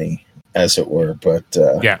money, as it were. But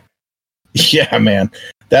yeah, man,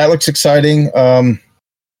 that looks exciting.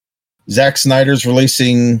 Zack Snyder's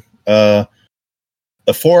releasing a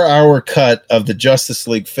 4-hour cut of the Justice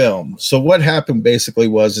League film. So what happened basically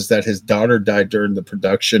is that his daughter died during the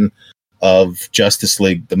production of Justice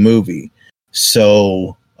League, the movie.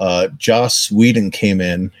 So Joss Whedon came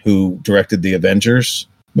in, who directed the Avengers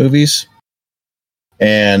movies,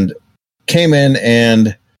 and came in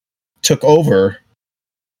and took over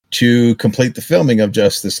to complete the filming of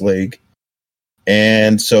Justice League.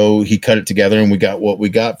 And so he cut it together, and we got what we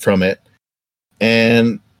got from it.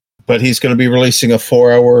 But he's going to be releasing a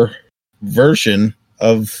 4-hour version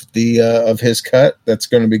of his cut that's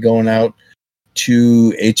going to be going out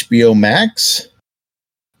to HBO Max,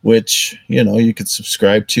 which, you know, you could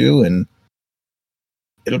subscribe to, and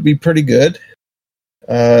it'll be pretty good.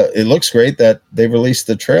 It looks great that they released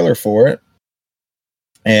the trailer for it.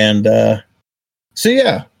 And so,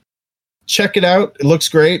 yeah, check it out. It looks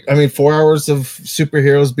great. I mean, 4 hours of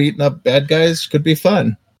superheroes beating up bad guys could be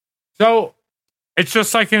fun. So it's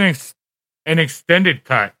just like an extended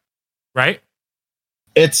cut, right?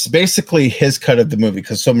 It's basically his cut of the movie,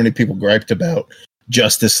 because so many people griped about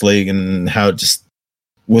Justice League and how it just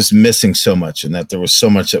was missing so much, and that there was so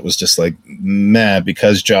much that was just like, meh,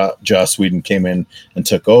 because Joss Whedon came in and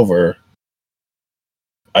took over.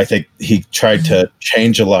 I think he tried to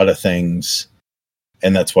change a lot of things,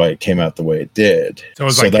 and that's why it came out the way it did. So it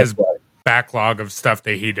was like his backlog of stuff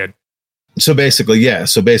that he did. So basically, yeah.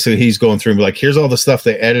 So basically, he's going through and be like, here's all the stuff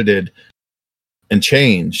they edited and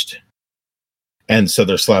changed. And so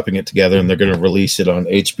they're slapping it together, and they're going to release it on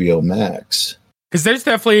HBO Max. Because there's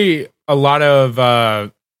definitely a lot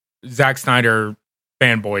of Zack Snyder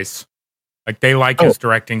fanboys. Like, they like his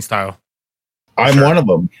directing style. I'm one of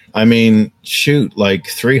them. I mean, shoot, like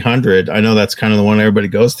 300. I know that's kind of the one everybody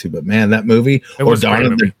goes to, but man, that movie, or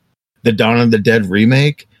the Dawn of the Dead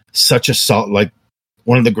remake, such a solid, like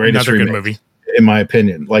one of the greatest remakes, good movie, in my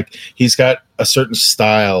opinion. Like, he's got a certain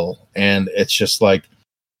style, and it's just like,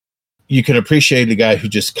 you can appreciate a guy who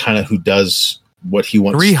just kind of, who does what he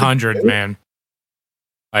wants. 300, to do. Man.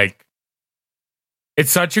 Like,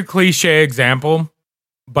 it's such a cliche example,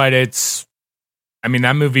 but it's, I mean,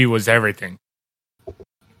 that movie was everything.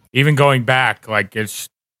 Even going back, like, it's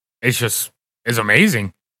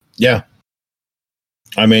amazing. Yeah.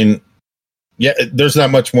 I mean, yeah, there's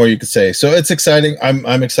not much more you could say. So it's exciting.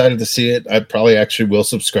 I'm excited to see it. I probably actually will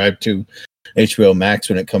subscribe to HBO Max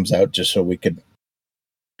when it comes out, just so we could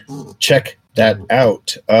check that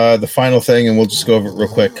out. The final thing, and we'll just go over it real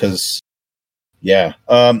quick, because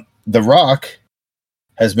The Rock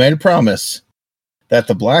has made a promise that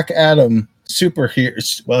the Black Adam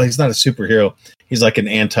superhero, well, he's not a superhero, he's like an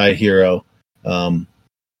anti-hero,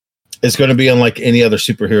 is going to be unlike any other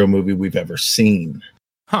superhero movie we've ever seen.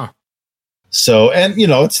 Huh. So, and you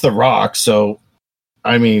know, it's The Rock, so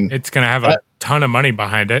I mean, it's going to have a ton of money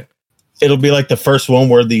behind it. It'll be like the first one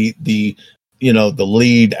where the you know, the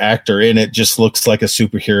lead actor in it just looks like a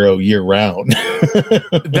superhero year round.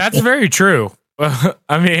 That's very true.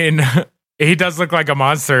 I mean, he does look like a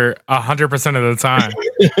monster 100% of the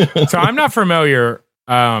time. So I'm not familiar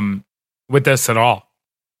with this at all.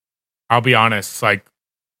 I'll be honest. Like,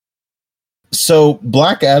 so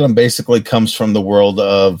Black Adam basically comes from the world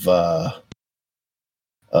of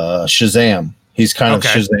Shazam. He's kind of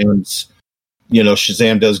Shazam's, you know,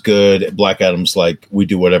 Shazam does good. Black Adam's like, we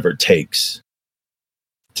do whatever it takes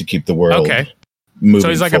to keep the world So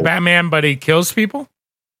he's like a Batman, but he kills people?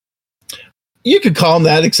 You could call him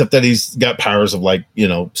that, except that he's got powers of like,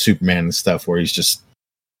 Superman and stuff where he's just...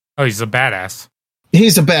 Oh, he's a badass.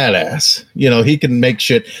 He's a badass. He can make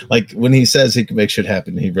shit... Like, when he says he can make shit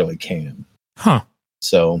happen, he really can. Huh.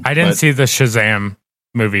 So... I didn't see the Shazam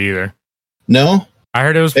movie either. No? I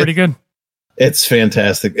heard it was pretty good. It's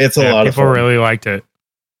fantastic. It's a lot of fun. People really liked it.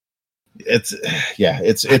 It's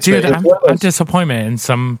Dude, I'm disappointment in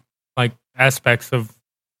some like aspects of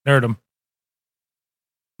nerdom.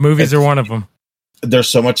 Movies are one of them. There's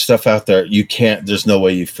so much stuff out there. There's no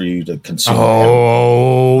way for you to consume.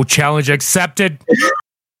 Oh, challenge accepted.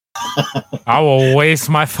 I will waste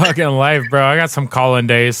my fucking life, bro. I got some call-in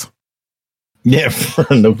days. Yeah,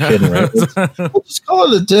 no kidding, right? We'll just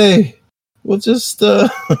call it a day. We'll just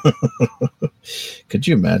could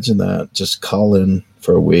you imagine that? Just call in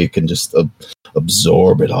for a week and just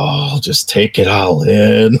absorb it all. Just take it all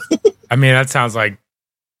in. I mean, that sounds like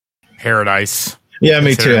paradise. Yeah,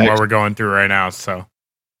 me too. What we're going through right now. So,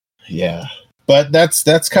 yeah, but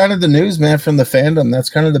that's kind of the news, man, from the fandom. That's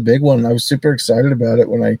kind of the big one. I was super excited about it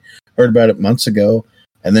when I heard about it months ago,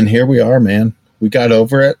 and then here we are, man. We got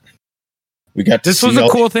over it. We got this was a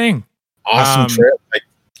cool thing. Awesome trip.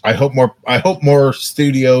 I hope more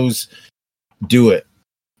studios do it.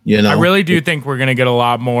 I really do think we're gonna get a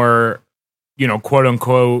lot more, quote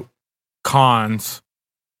unquote cons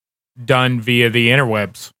done via the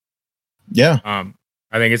interwebs. Yeah.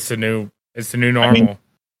 I think it's the new normal. I mean,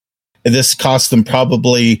 this cost them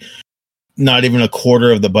probably not even a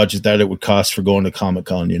quarter of the budget that it would cost for going to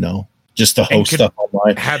Comic-Con, just to host stuff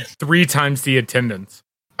online. Have 3 times the attendance.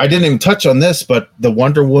 I didn't even touch on this, but the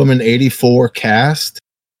Wonder Woman 84 cast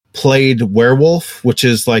played Werewolf, which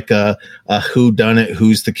is like a whodunit,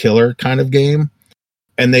 who's the killer kind of game.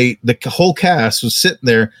 And the whole cast was sitting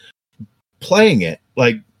there playing it.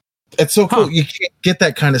 Like, it's so cool. You can't get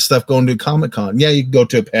that kind of stuff going to Comic-Con. Yeah, you can go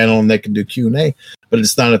to a panel and they can do Q&A, but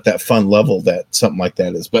it's not at that fun level that something like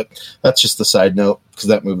that is. But that's just a side note because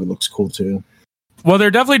that movie looks cool too. Well, they're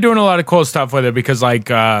definitely doing a lot of cool stuff with it because, like,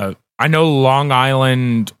 I know Long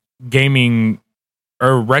Island Gaming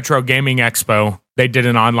or Retro Gaming Expo, they did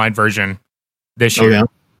an online version this year. Yeah?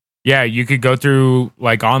 Yeah, you could go through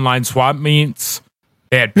like online swap meets.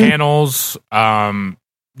 They had panels.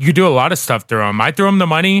 You could do a lot of stuff through them. I threw them the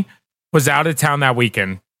money, was out of town that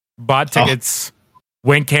weekend, bought tickets,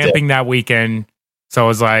 went camping that weekend. So I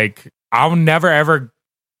was like, I'll never ever,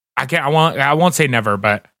 I won't say never,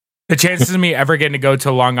 but the chances of me ever getting to go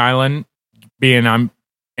to Long Island, being I'm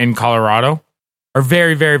in Colorado, are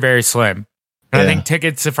very, very, very slim. And I think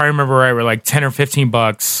tickets, if I remember right, were like $10 or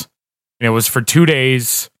 $15. And it was for 2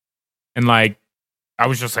 days. And like, I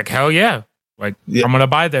was just like, hell yeah. Like, I'm going to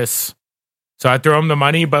buy this. So I threw them the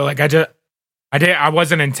money, but like, I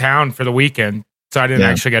wasn't in town for the weekend. So I didn't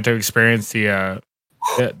actually get to experience the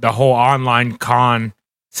whole online con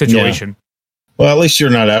situation. Yeah. Well, at least you're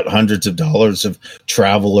not out hundreds of dollars of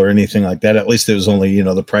travel or anything like that. At least it was only,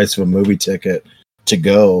 the price of a movie ticket to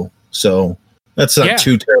go. So that's not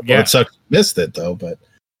too terrible. Yeah. It sucks. Missed it though, but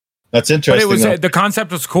that's interesting. But it was the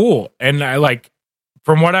concept was cool, and I like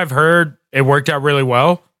from what I've heard, it worked out really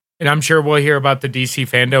well. And I'm sure we'll hear about the DC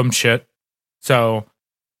fandom shit. So,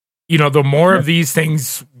 the more of these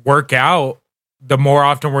things work out, the more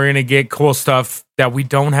often we're gonna get cool stuff that we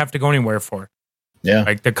don't have to go anywhere for. Yeah,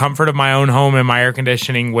 like the comfort of my own home and my air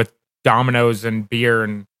conditioning with Domino's and beer,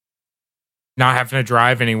 and not having to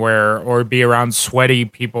drive anywhere or be around sweaty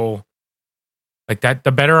people. Like that,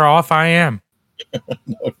 the better off I am.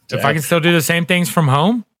 No, if I can still do the same things from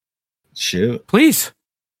home, shoot, please.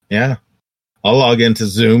 Yeah, I'll log into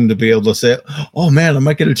Zoom to be able to say, "Oh man, I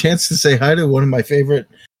might get a chance to say hi to one of my favorite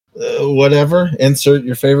whatever." Insert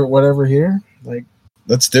your favorite whatever here. Like,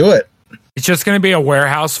 let's do it. It's just going to be a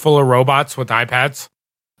warehouse full of robots with iPads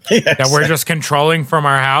that we're just controlling from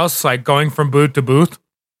our house, like going from booth to booth.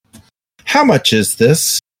 How much is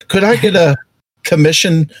this? Could I get a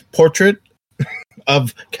commission portrait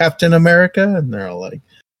of Captain America? And they're all like,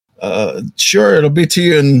 sure, it'll be to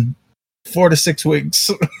you in 4 to 6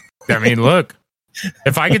 weeks. I mean, look,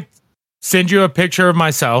 if I could send you a picture of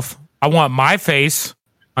myself, I want my face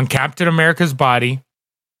on Captain America's body,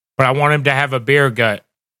 but I want him to have a beer gut.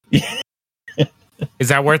 Is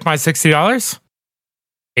that worth my $60?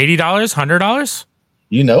 $80? $100?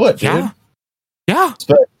 You know it, dude. Yeah.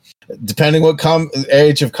 But depending what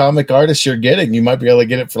age of comic artist you're getting, you might be able to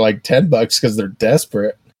get it for like $10 because they're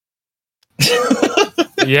desperate.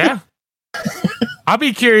 Yeah. I'll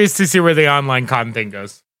be curious to see where the online con thing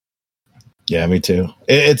goes. Yeah, me too.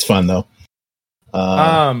 It's fun though.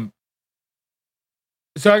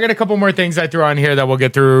 So I got a couple more things I threw on here that we'll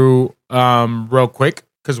get through real quick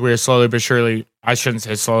because we're slowly but surely. I shouldn't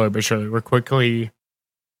say slowly but surely. We're quickly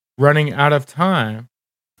running out of time.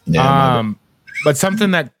 Yeah, but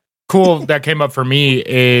something that cool that came up for me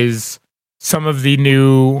is some of the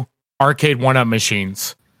new Arcade 1-Up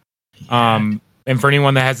machines. And for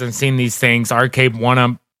anyone that hasn't seen these things, Arcade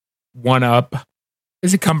 1-Up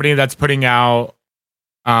is a company that's putting out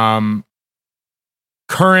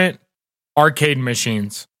current arcade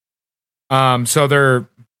machines. So they're,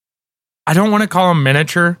 I don't want to call them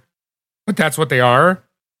miniature, but that's what they are.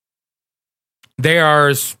 They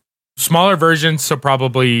are smaller versions, so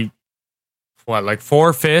probably like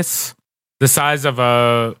 4/5 the size of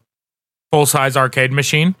a full-size arcade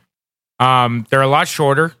machine. They're a lot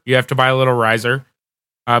shorter. You have to buy a little riser.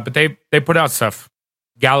 But they put out stuff.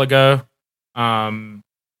 Galaga.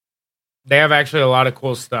 They have actually a lot of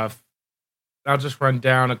cool stuff. I'll just run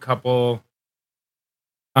down a couple.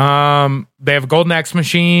 They have Golden Axe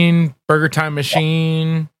machine, Burger Time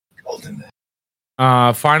machine,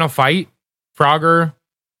 Final Fight, Frogger,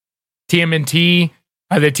 TMNT.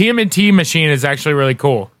 The TMNT machine is actually really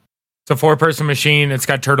cool. It's a 4-person machine. It's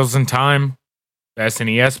got Turtles in Time, the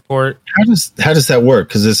SNES port. How does that work?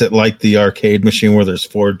 Because is it like the arcade machine where there's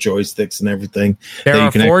 4 joysticks and everything? There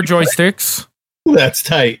are 4 joysticks. Ooh, that's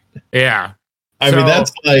tight. Yeah. I mean,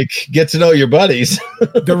 that's like get to know your buddies.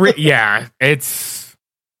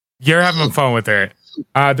 You're having fun with it.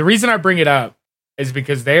 The reason I bring it up is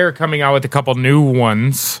because they are coming out with a couple new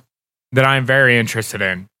ones that I'm very interested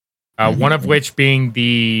in. One of which being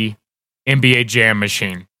the NBA Jam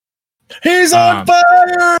machine. He's on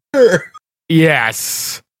fire!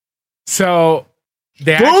 Yes. So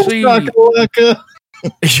they actually... the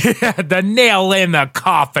nail in the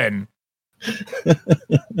coffin.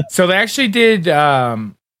 So they actually did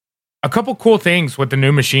a couple cool things with the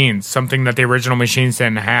new machines, something that the original machines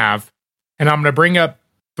didn't have. And I'm going to bring up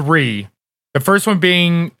 3. The first one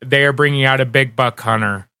being they are bringing out a Big Buck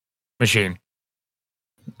Hunter machine.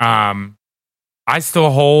 I still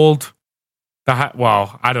hold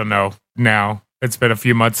I don't know now. It's been a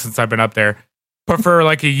few months since I've been up there. But for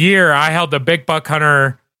like a year, I held the Big Buck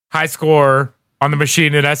Hunter high score on the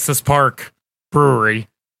machine at Estes Park Brewery.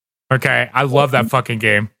 Okay, I love that fucking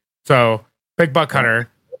game. So, Big Buck Hunter.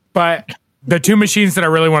 But the 2 machines that I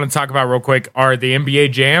really want to talk about real quick are the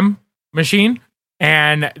NBA Jam machine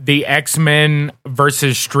and the X-Men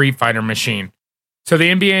versus Street Fighter machine. So the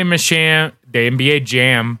NBA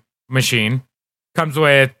Jam machine comes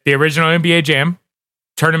with the original NBA Jam,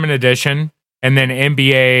 Tournament Edition, and then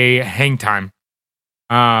NBA Hang Time.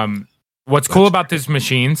 What's cool about these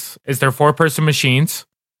machines is they're 4-person machines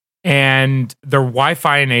and they're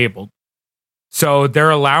Wi-Fi enabled. So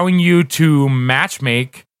they're allowing you to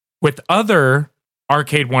matchmake with other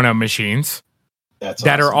Arcade 1-Up machines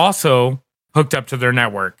that are also hooked up to their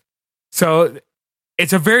network. So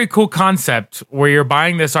it's a very cool concept where you're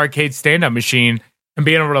buying this arcade stand-up machine and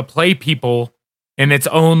being able to play people in its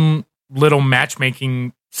own little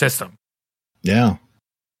matchmaking system. Yeah.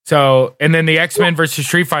 So, and then the X-Men versus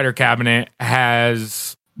Street Fighter cabinet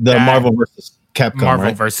has the Marvel versus Capcom.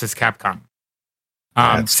 Marvel versus Capcom.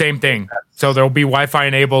 Same thing. So there'll be Wi-Fi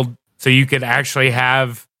enabled, so you could actually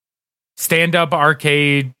have stand-up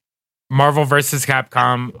arcade Marvel versus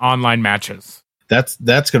Capcom online matches. That's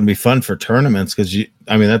going to be fun for tournaments because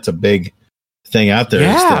that's a big thing out there.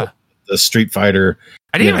 Yeah, the Street Fighter.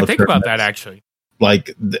 I didn't even think about that actually.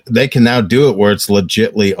 Like they can now do it where it's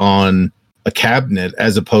legitly on a cabinet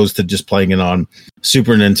as opposed to just playing it on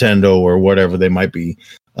Super Nintendo or whatever they might be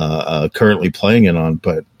currently playing it on.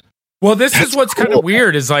 But this is what's cool. Kind of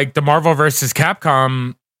weird is like the Marvel versus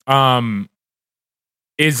Capcom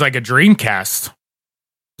is like a Dreamcast.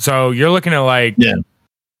 So you're looking at like a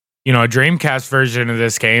Dreamcast version of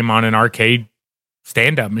this game on an arcade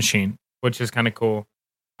stand-up machine, which is kind of cool.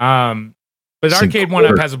 But Arcade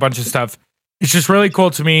 1-Up has a bunch of stuff. It's just really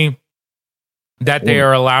cool to me that they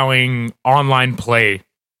are allowing online play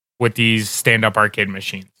with these stand-up arcade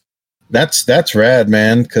machines. That's rad,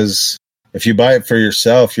 man, because if you buy it for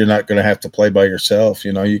yourself, you're not going to have to play by yourself.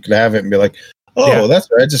 You could have it and be like, that's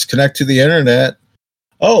right, just connect to the internet.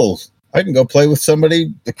 Oh, I can go play with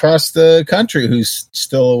somebody across the country who's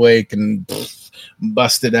still awake and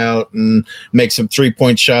bust it out and make some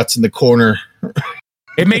 3-point shots in the corner.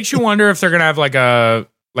 It makes you wonder if they're going to have like a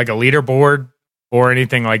leaderboard or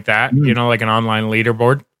anything like that, like an online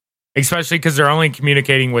leaderboard, especially because they're only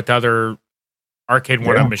communicating with other Arcade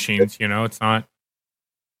 1-Up machines. It's not.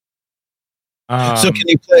 So can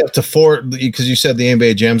you play up to 4? Because you said the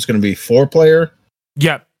NBA Jam is going to be 4-player.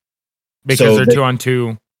 Yep. Because they're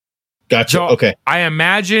 2-on-2. Gotcha. So okay. I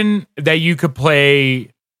imagine that you could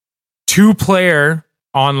play 2-player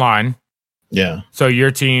online. Yeah. So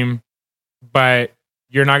your team, but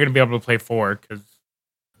you're not going to be able to play 4 because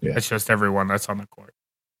it's just everyone that's on the court.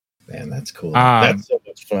 Man, that's cool. That's so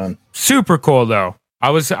much fun. Super cool though. I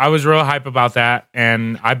was real hype about that,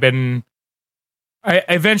 and eventually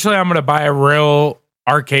I'm going to buy a real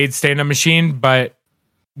arcade stand-up machine, but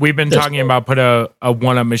we've been talking about put a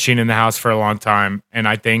 1-up machine in the house for a long time, and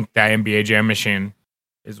I think that NBA Jam machine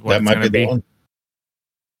is what it's going to be.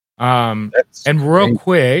 And real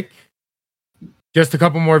quick, just a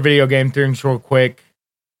couple more video game things real quick.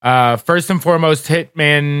 First and foremost,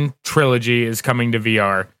 Hitman Trilogy is coming to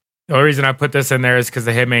VR. The only reason I put this in there is because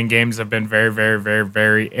the Hitman games have been very, very, very,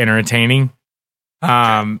 very entertaining.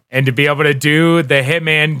 And to be able to do the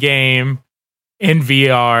Hitman game in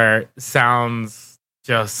VR sounds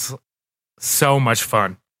just so much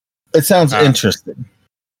fun. It sounds interesting.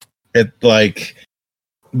 It like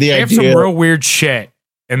they have some real weird shit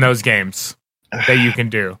in those games that you can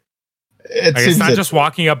do. It's not just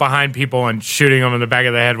walking up behind people and shooting them in the back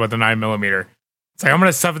of the head with a 9mm. It's like, I'm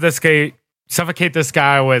going to suffocate this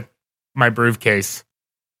guy with my briefcase,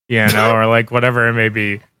 or like whatever it may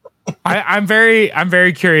be. I'm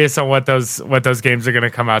very curious on what those games are going to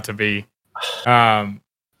come out to be. I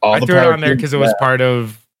threw it on there because it was part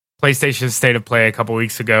of PlayStation's State of Play a couple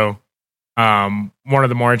weeks ago. One of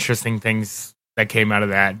the more interesting things that came out of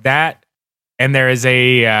that, and there is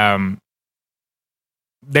a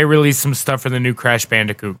they released some stuff for the new Crash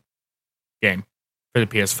Bandicoot game for the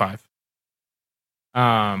PS5.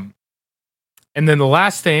 And then the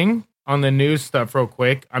last thing on the news stuff real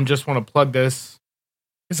quick, I just want to plug this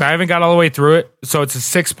because I haven't got all the way through it. So it's a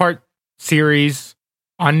 6-part series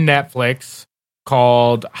on Netflix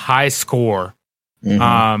called High Score.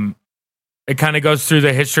 Mm-hmm. It kind of goes through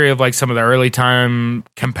the history of like some of the early time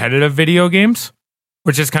competitive video games,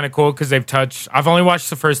 which is kind of cool because I've only watched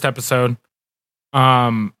the first episode.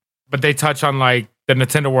 But they touch on like the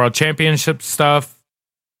Nintendo World Championship stuff.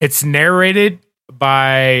 It's narrated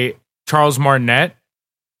by Charles Martinet,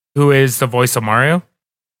 who is the voice of Mario.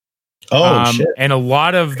 Shit. And a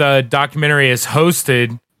lot of the documentary is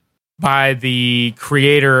hosted by the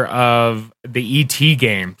creator of the E.T.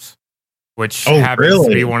 games, which happens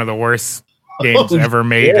to be one of the worst games ever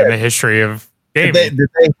made in the history of gaming.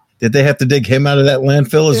 Did they have to dig him out of that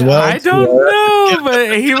landfill as well? I don't know,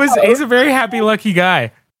 but he's a very happy, lucky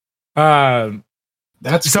guy.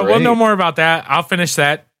 That's so great. We'll know more about that. I'll finish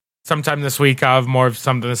that sometime this week. I'll have more of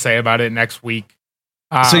something to say about it next week.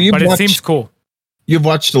 It seems cool. You've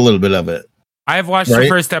watched a little bit of it. I have watched the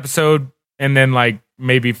first episode and then like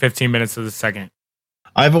maybe 15 minutes of the second.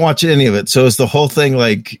 I haven't watched any of it. So is the whole thing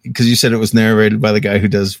like, because you said it was narrated by the guy who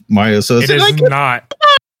does Mario. So it is like, not.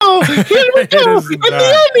 Oh, here we go. In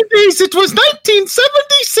the early days, it was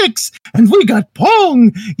 1976, and we got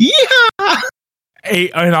Pong. Yeah.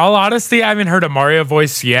 Hey, in all honesty, I haven't heard a Mario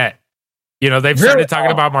voice yet. They've started talking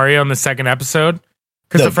about Mario in the second episode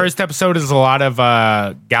because the first episode is a lot of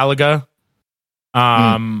Galaga,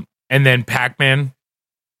 and then Pac-Man,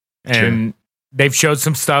 and they've showed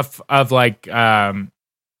some stuff of like the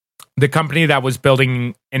company that was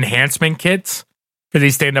building enhancement kits for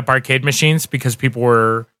these stand-up arcade machines because people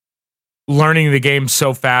were learning the game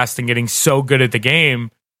so fast and getting so good at the game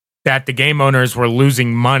that the game owners were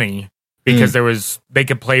losing money because they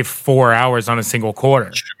could play 4 hours on a single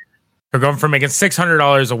quarter. They're going from making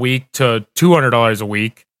 $600 a week to $200 a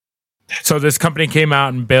week. So this company came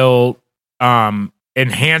out and built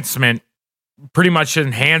enhancement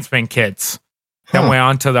kits that went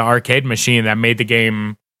onto the arcade machine that made the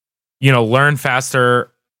game, learn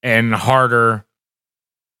faster and harder.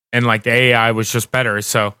 And like the AI was just better.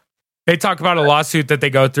 So they talk about a lawsuit that they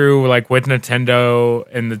go through like with Nintendo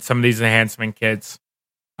and some of these enhancement kits.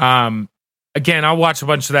 Again, I'll watch a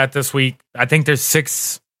bunch of that this week. I think there's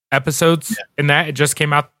 6 episodes in that. It just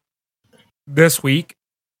came out this week.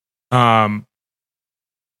 It was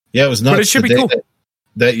nuts. But it should be cool.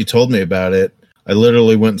 That you told me about it. I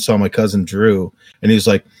literally went and saw my cousin Drew, and he was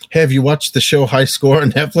like, "Hey, have you watched the show High Score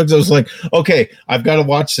on Netflix?" I was like, "Okay, I've got to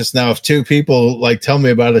watch this now." If 2 people like tell me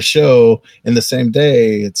about a show in the same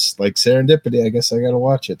day, it's like serendipity. I guess I got to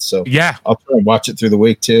watch it. So yeah, I'll try and watch it through the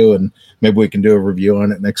week too, and maybe we can do a review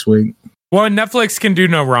on it next week. Well, Netflix can do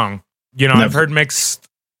no wrong. I've heard mixed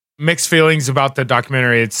feelings about the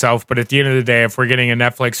documentary itself, but at the end of the day, if we're getting a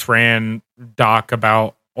Netflix ran doc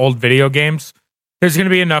about old video games, there's going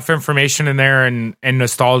to be enough information in there and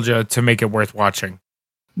nostalgia to make it worth watching.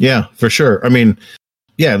 Yeah, for sure. I mean,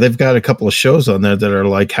 yeah, they've got a couple of shows on there that are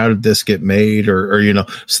like, how did this get made, or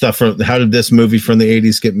stuff from how did this movie from the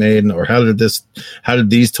 80s get made, or how did these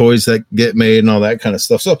toys that get made and all that kind of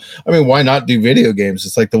stuff. So I mean, why not do video games?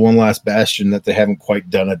 It's like the one last bastion that they haven't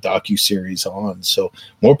quite done a docu-series on. So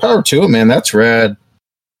more power to them, man. That's rad.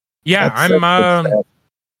 Yeah,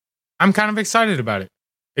 I'm kind of excited about it.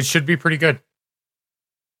 It should be pretty good.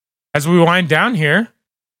 As we wind down here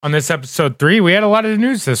on this episode 3, we had a lot of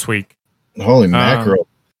news this week. Holy mackerel.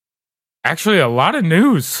 Actually, a lot of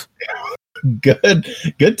news.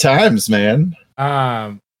 Good times, man.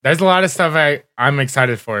 There's a lot of stuff I'm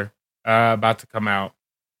excited for about to come out.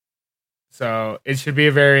 So it should be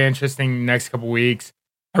a very interesting next couple weeks.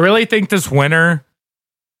 I really think this winter,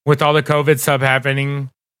 with all the COVID stuff happening,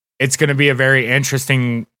 it's going to be a very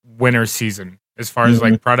interesting winter season as far as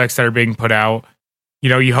like products that are being put out.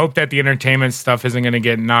 You hope that the entertainment stuff isn't going to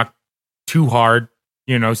get knocked too hard,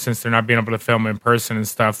 since they're not being able to film in person and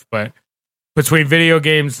stuff. But between video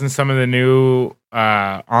games and some of the new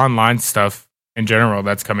online stuff in general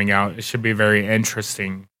that's coming out, it should be very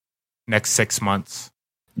interesting next 6 months.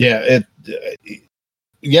 Yeah,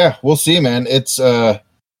 we'll see, man. It's an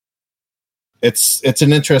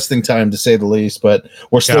interesting time to say the least, but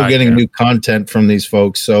we're still getting new content from these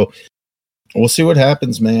folks, so we'll see what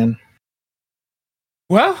happens, man.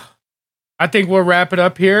 Well, I think we'll wrap it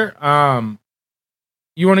up here.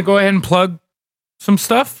 You want to go ahead and plug some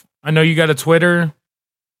stuff? I know you got a Twitter,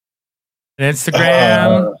 an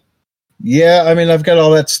Instagram. Yeah, I mean, I've got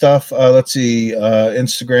all that stuff. Let's see.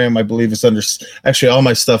 Instagram, I believe, is under... Actually, all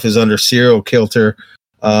my stuff is under Serial Kilter.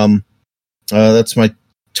 That's my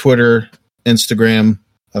Twitter, Instagram,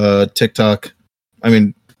 TikTok. I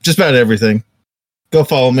mean, just about everything. Go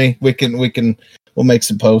follow me. We'll make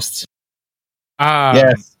some posts.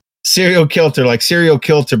 Yes. Serial Kilter, like Serial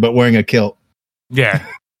Kilter, but wearing a kilt. Yeah.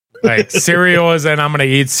 Like cereal is, and I'm going to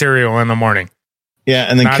eat cereal in the morning. Yeah,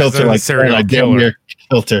 and then Not Kilter, like serial killer.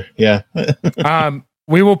 Kilter. Yeah.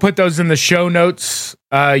 We will put those in the show notes.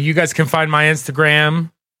 You guys can find my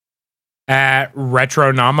Instagram at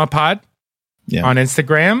RetroNamaPod on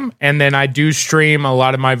Instagram. And then I do stream a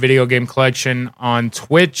lot of my video game collection on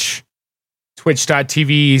Twitch,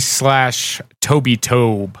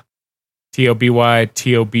 twitch.tv/TobyTobe.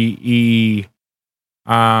 TobyTobe.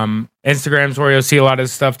 Instagram's where you'll see a lot of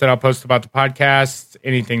stuff that I'll post about the podcast,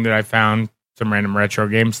 anything that I found, some random retro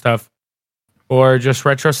game stuff, or just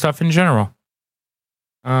retro stuff in general.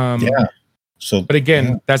 But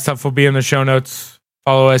again, that stuff will be in the show notes.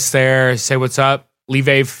 Follow us there. Say what's up. Leave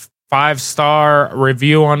a 5-star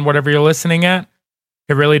review on whatever you're listening at.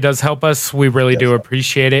 It really does help us. We really do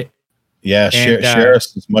appreciate it. Yeah, share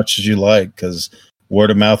us as much as you like, because word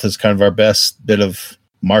of mouth is kind of our best bit of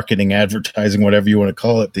marketing, advertising, whatever you want to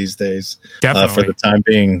call it these days. Definitely. For the time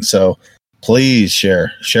being. So please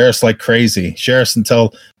share us like crazy. Share us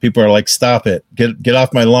until people are like, stop it. Get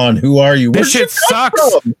off my lawn. Who are you? This shit sucks.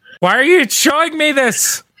 Why are you showing me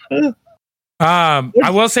this?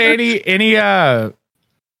 I will say any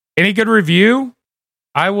good review,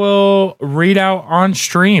 I will read out on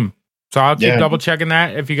stream. So I'll keep double checking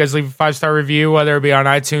that. If you guys leave a 5-star review, whether it be on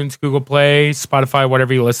iTunes, Google Play, Spotify,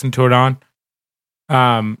 whatever you listen to it on,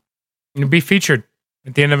 you'll be featured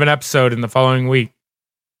at the end of an episode in the following week.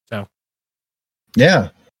 So, yeah.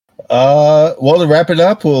 Well, to wrap it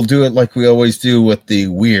up, we'll do it like we always do with the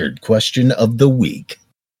weird question of the week.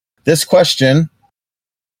 This question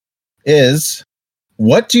is,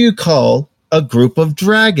 what do you call a group of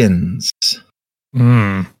dragons?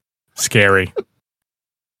 Scary.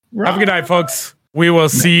 Have a good night, folks. We will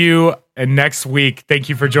see you next week. Thank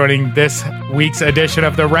you for joining this week's edition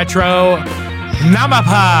of the Retro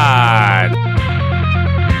Namapod.